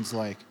what heaven's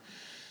like.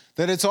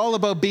 That it's all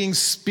about being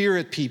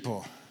Spirit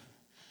people,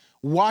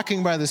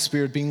 walking by the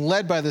Spirit, being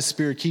led by the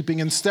Spirit, keeping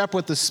in step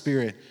with the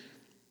Spirit,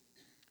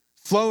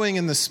 flowing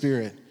in the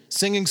Spirit,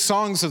 singing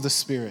songs of the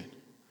Spirit.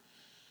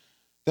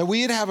 That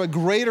we'd have a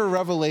greater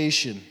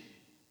revelation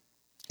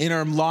in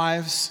our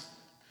lives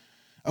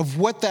of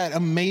what that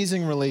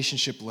amazing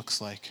relationship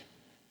looks like.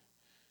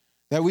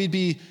 That we'd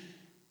be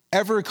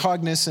ever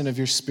cognizant of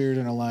your Spirit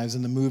in our lives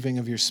and the moving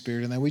of your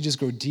Spirit, and that we just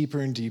go deeper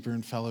and deeper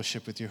in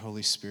fellowship with your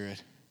Holy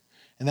Spirit.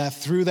 And that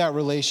through that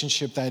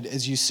relationship, that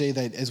as you say,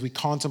 that as we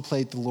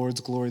contemplate the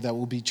Lord's glory, that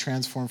we'll be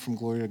transformed from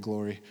glory to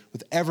glory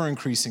with ever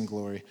increasing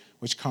glory,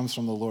 which comes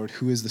from the Lord,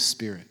 who is the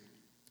Spirit.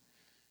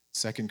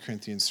 2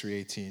 Corinthians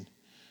 3:18.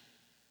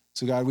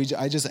 So God,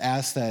 I just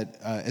ask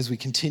that as we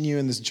continue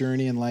in this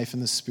journey in life in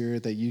the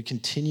Spirit, that you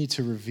continue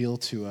to reveal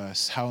to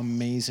us how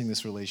amazing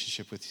this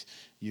relationship with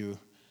you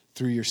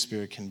through your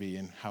Spirit can be,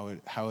 and how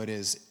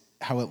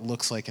it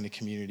looks like in a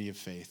community of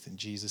faith. In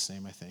Jesus'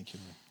 name I thank you,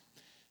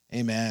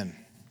 Lord. Amen.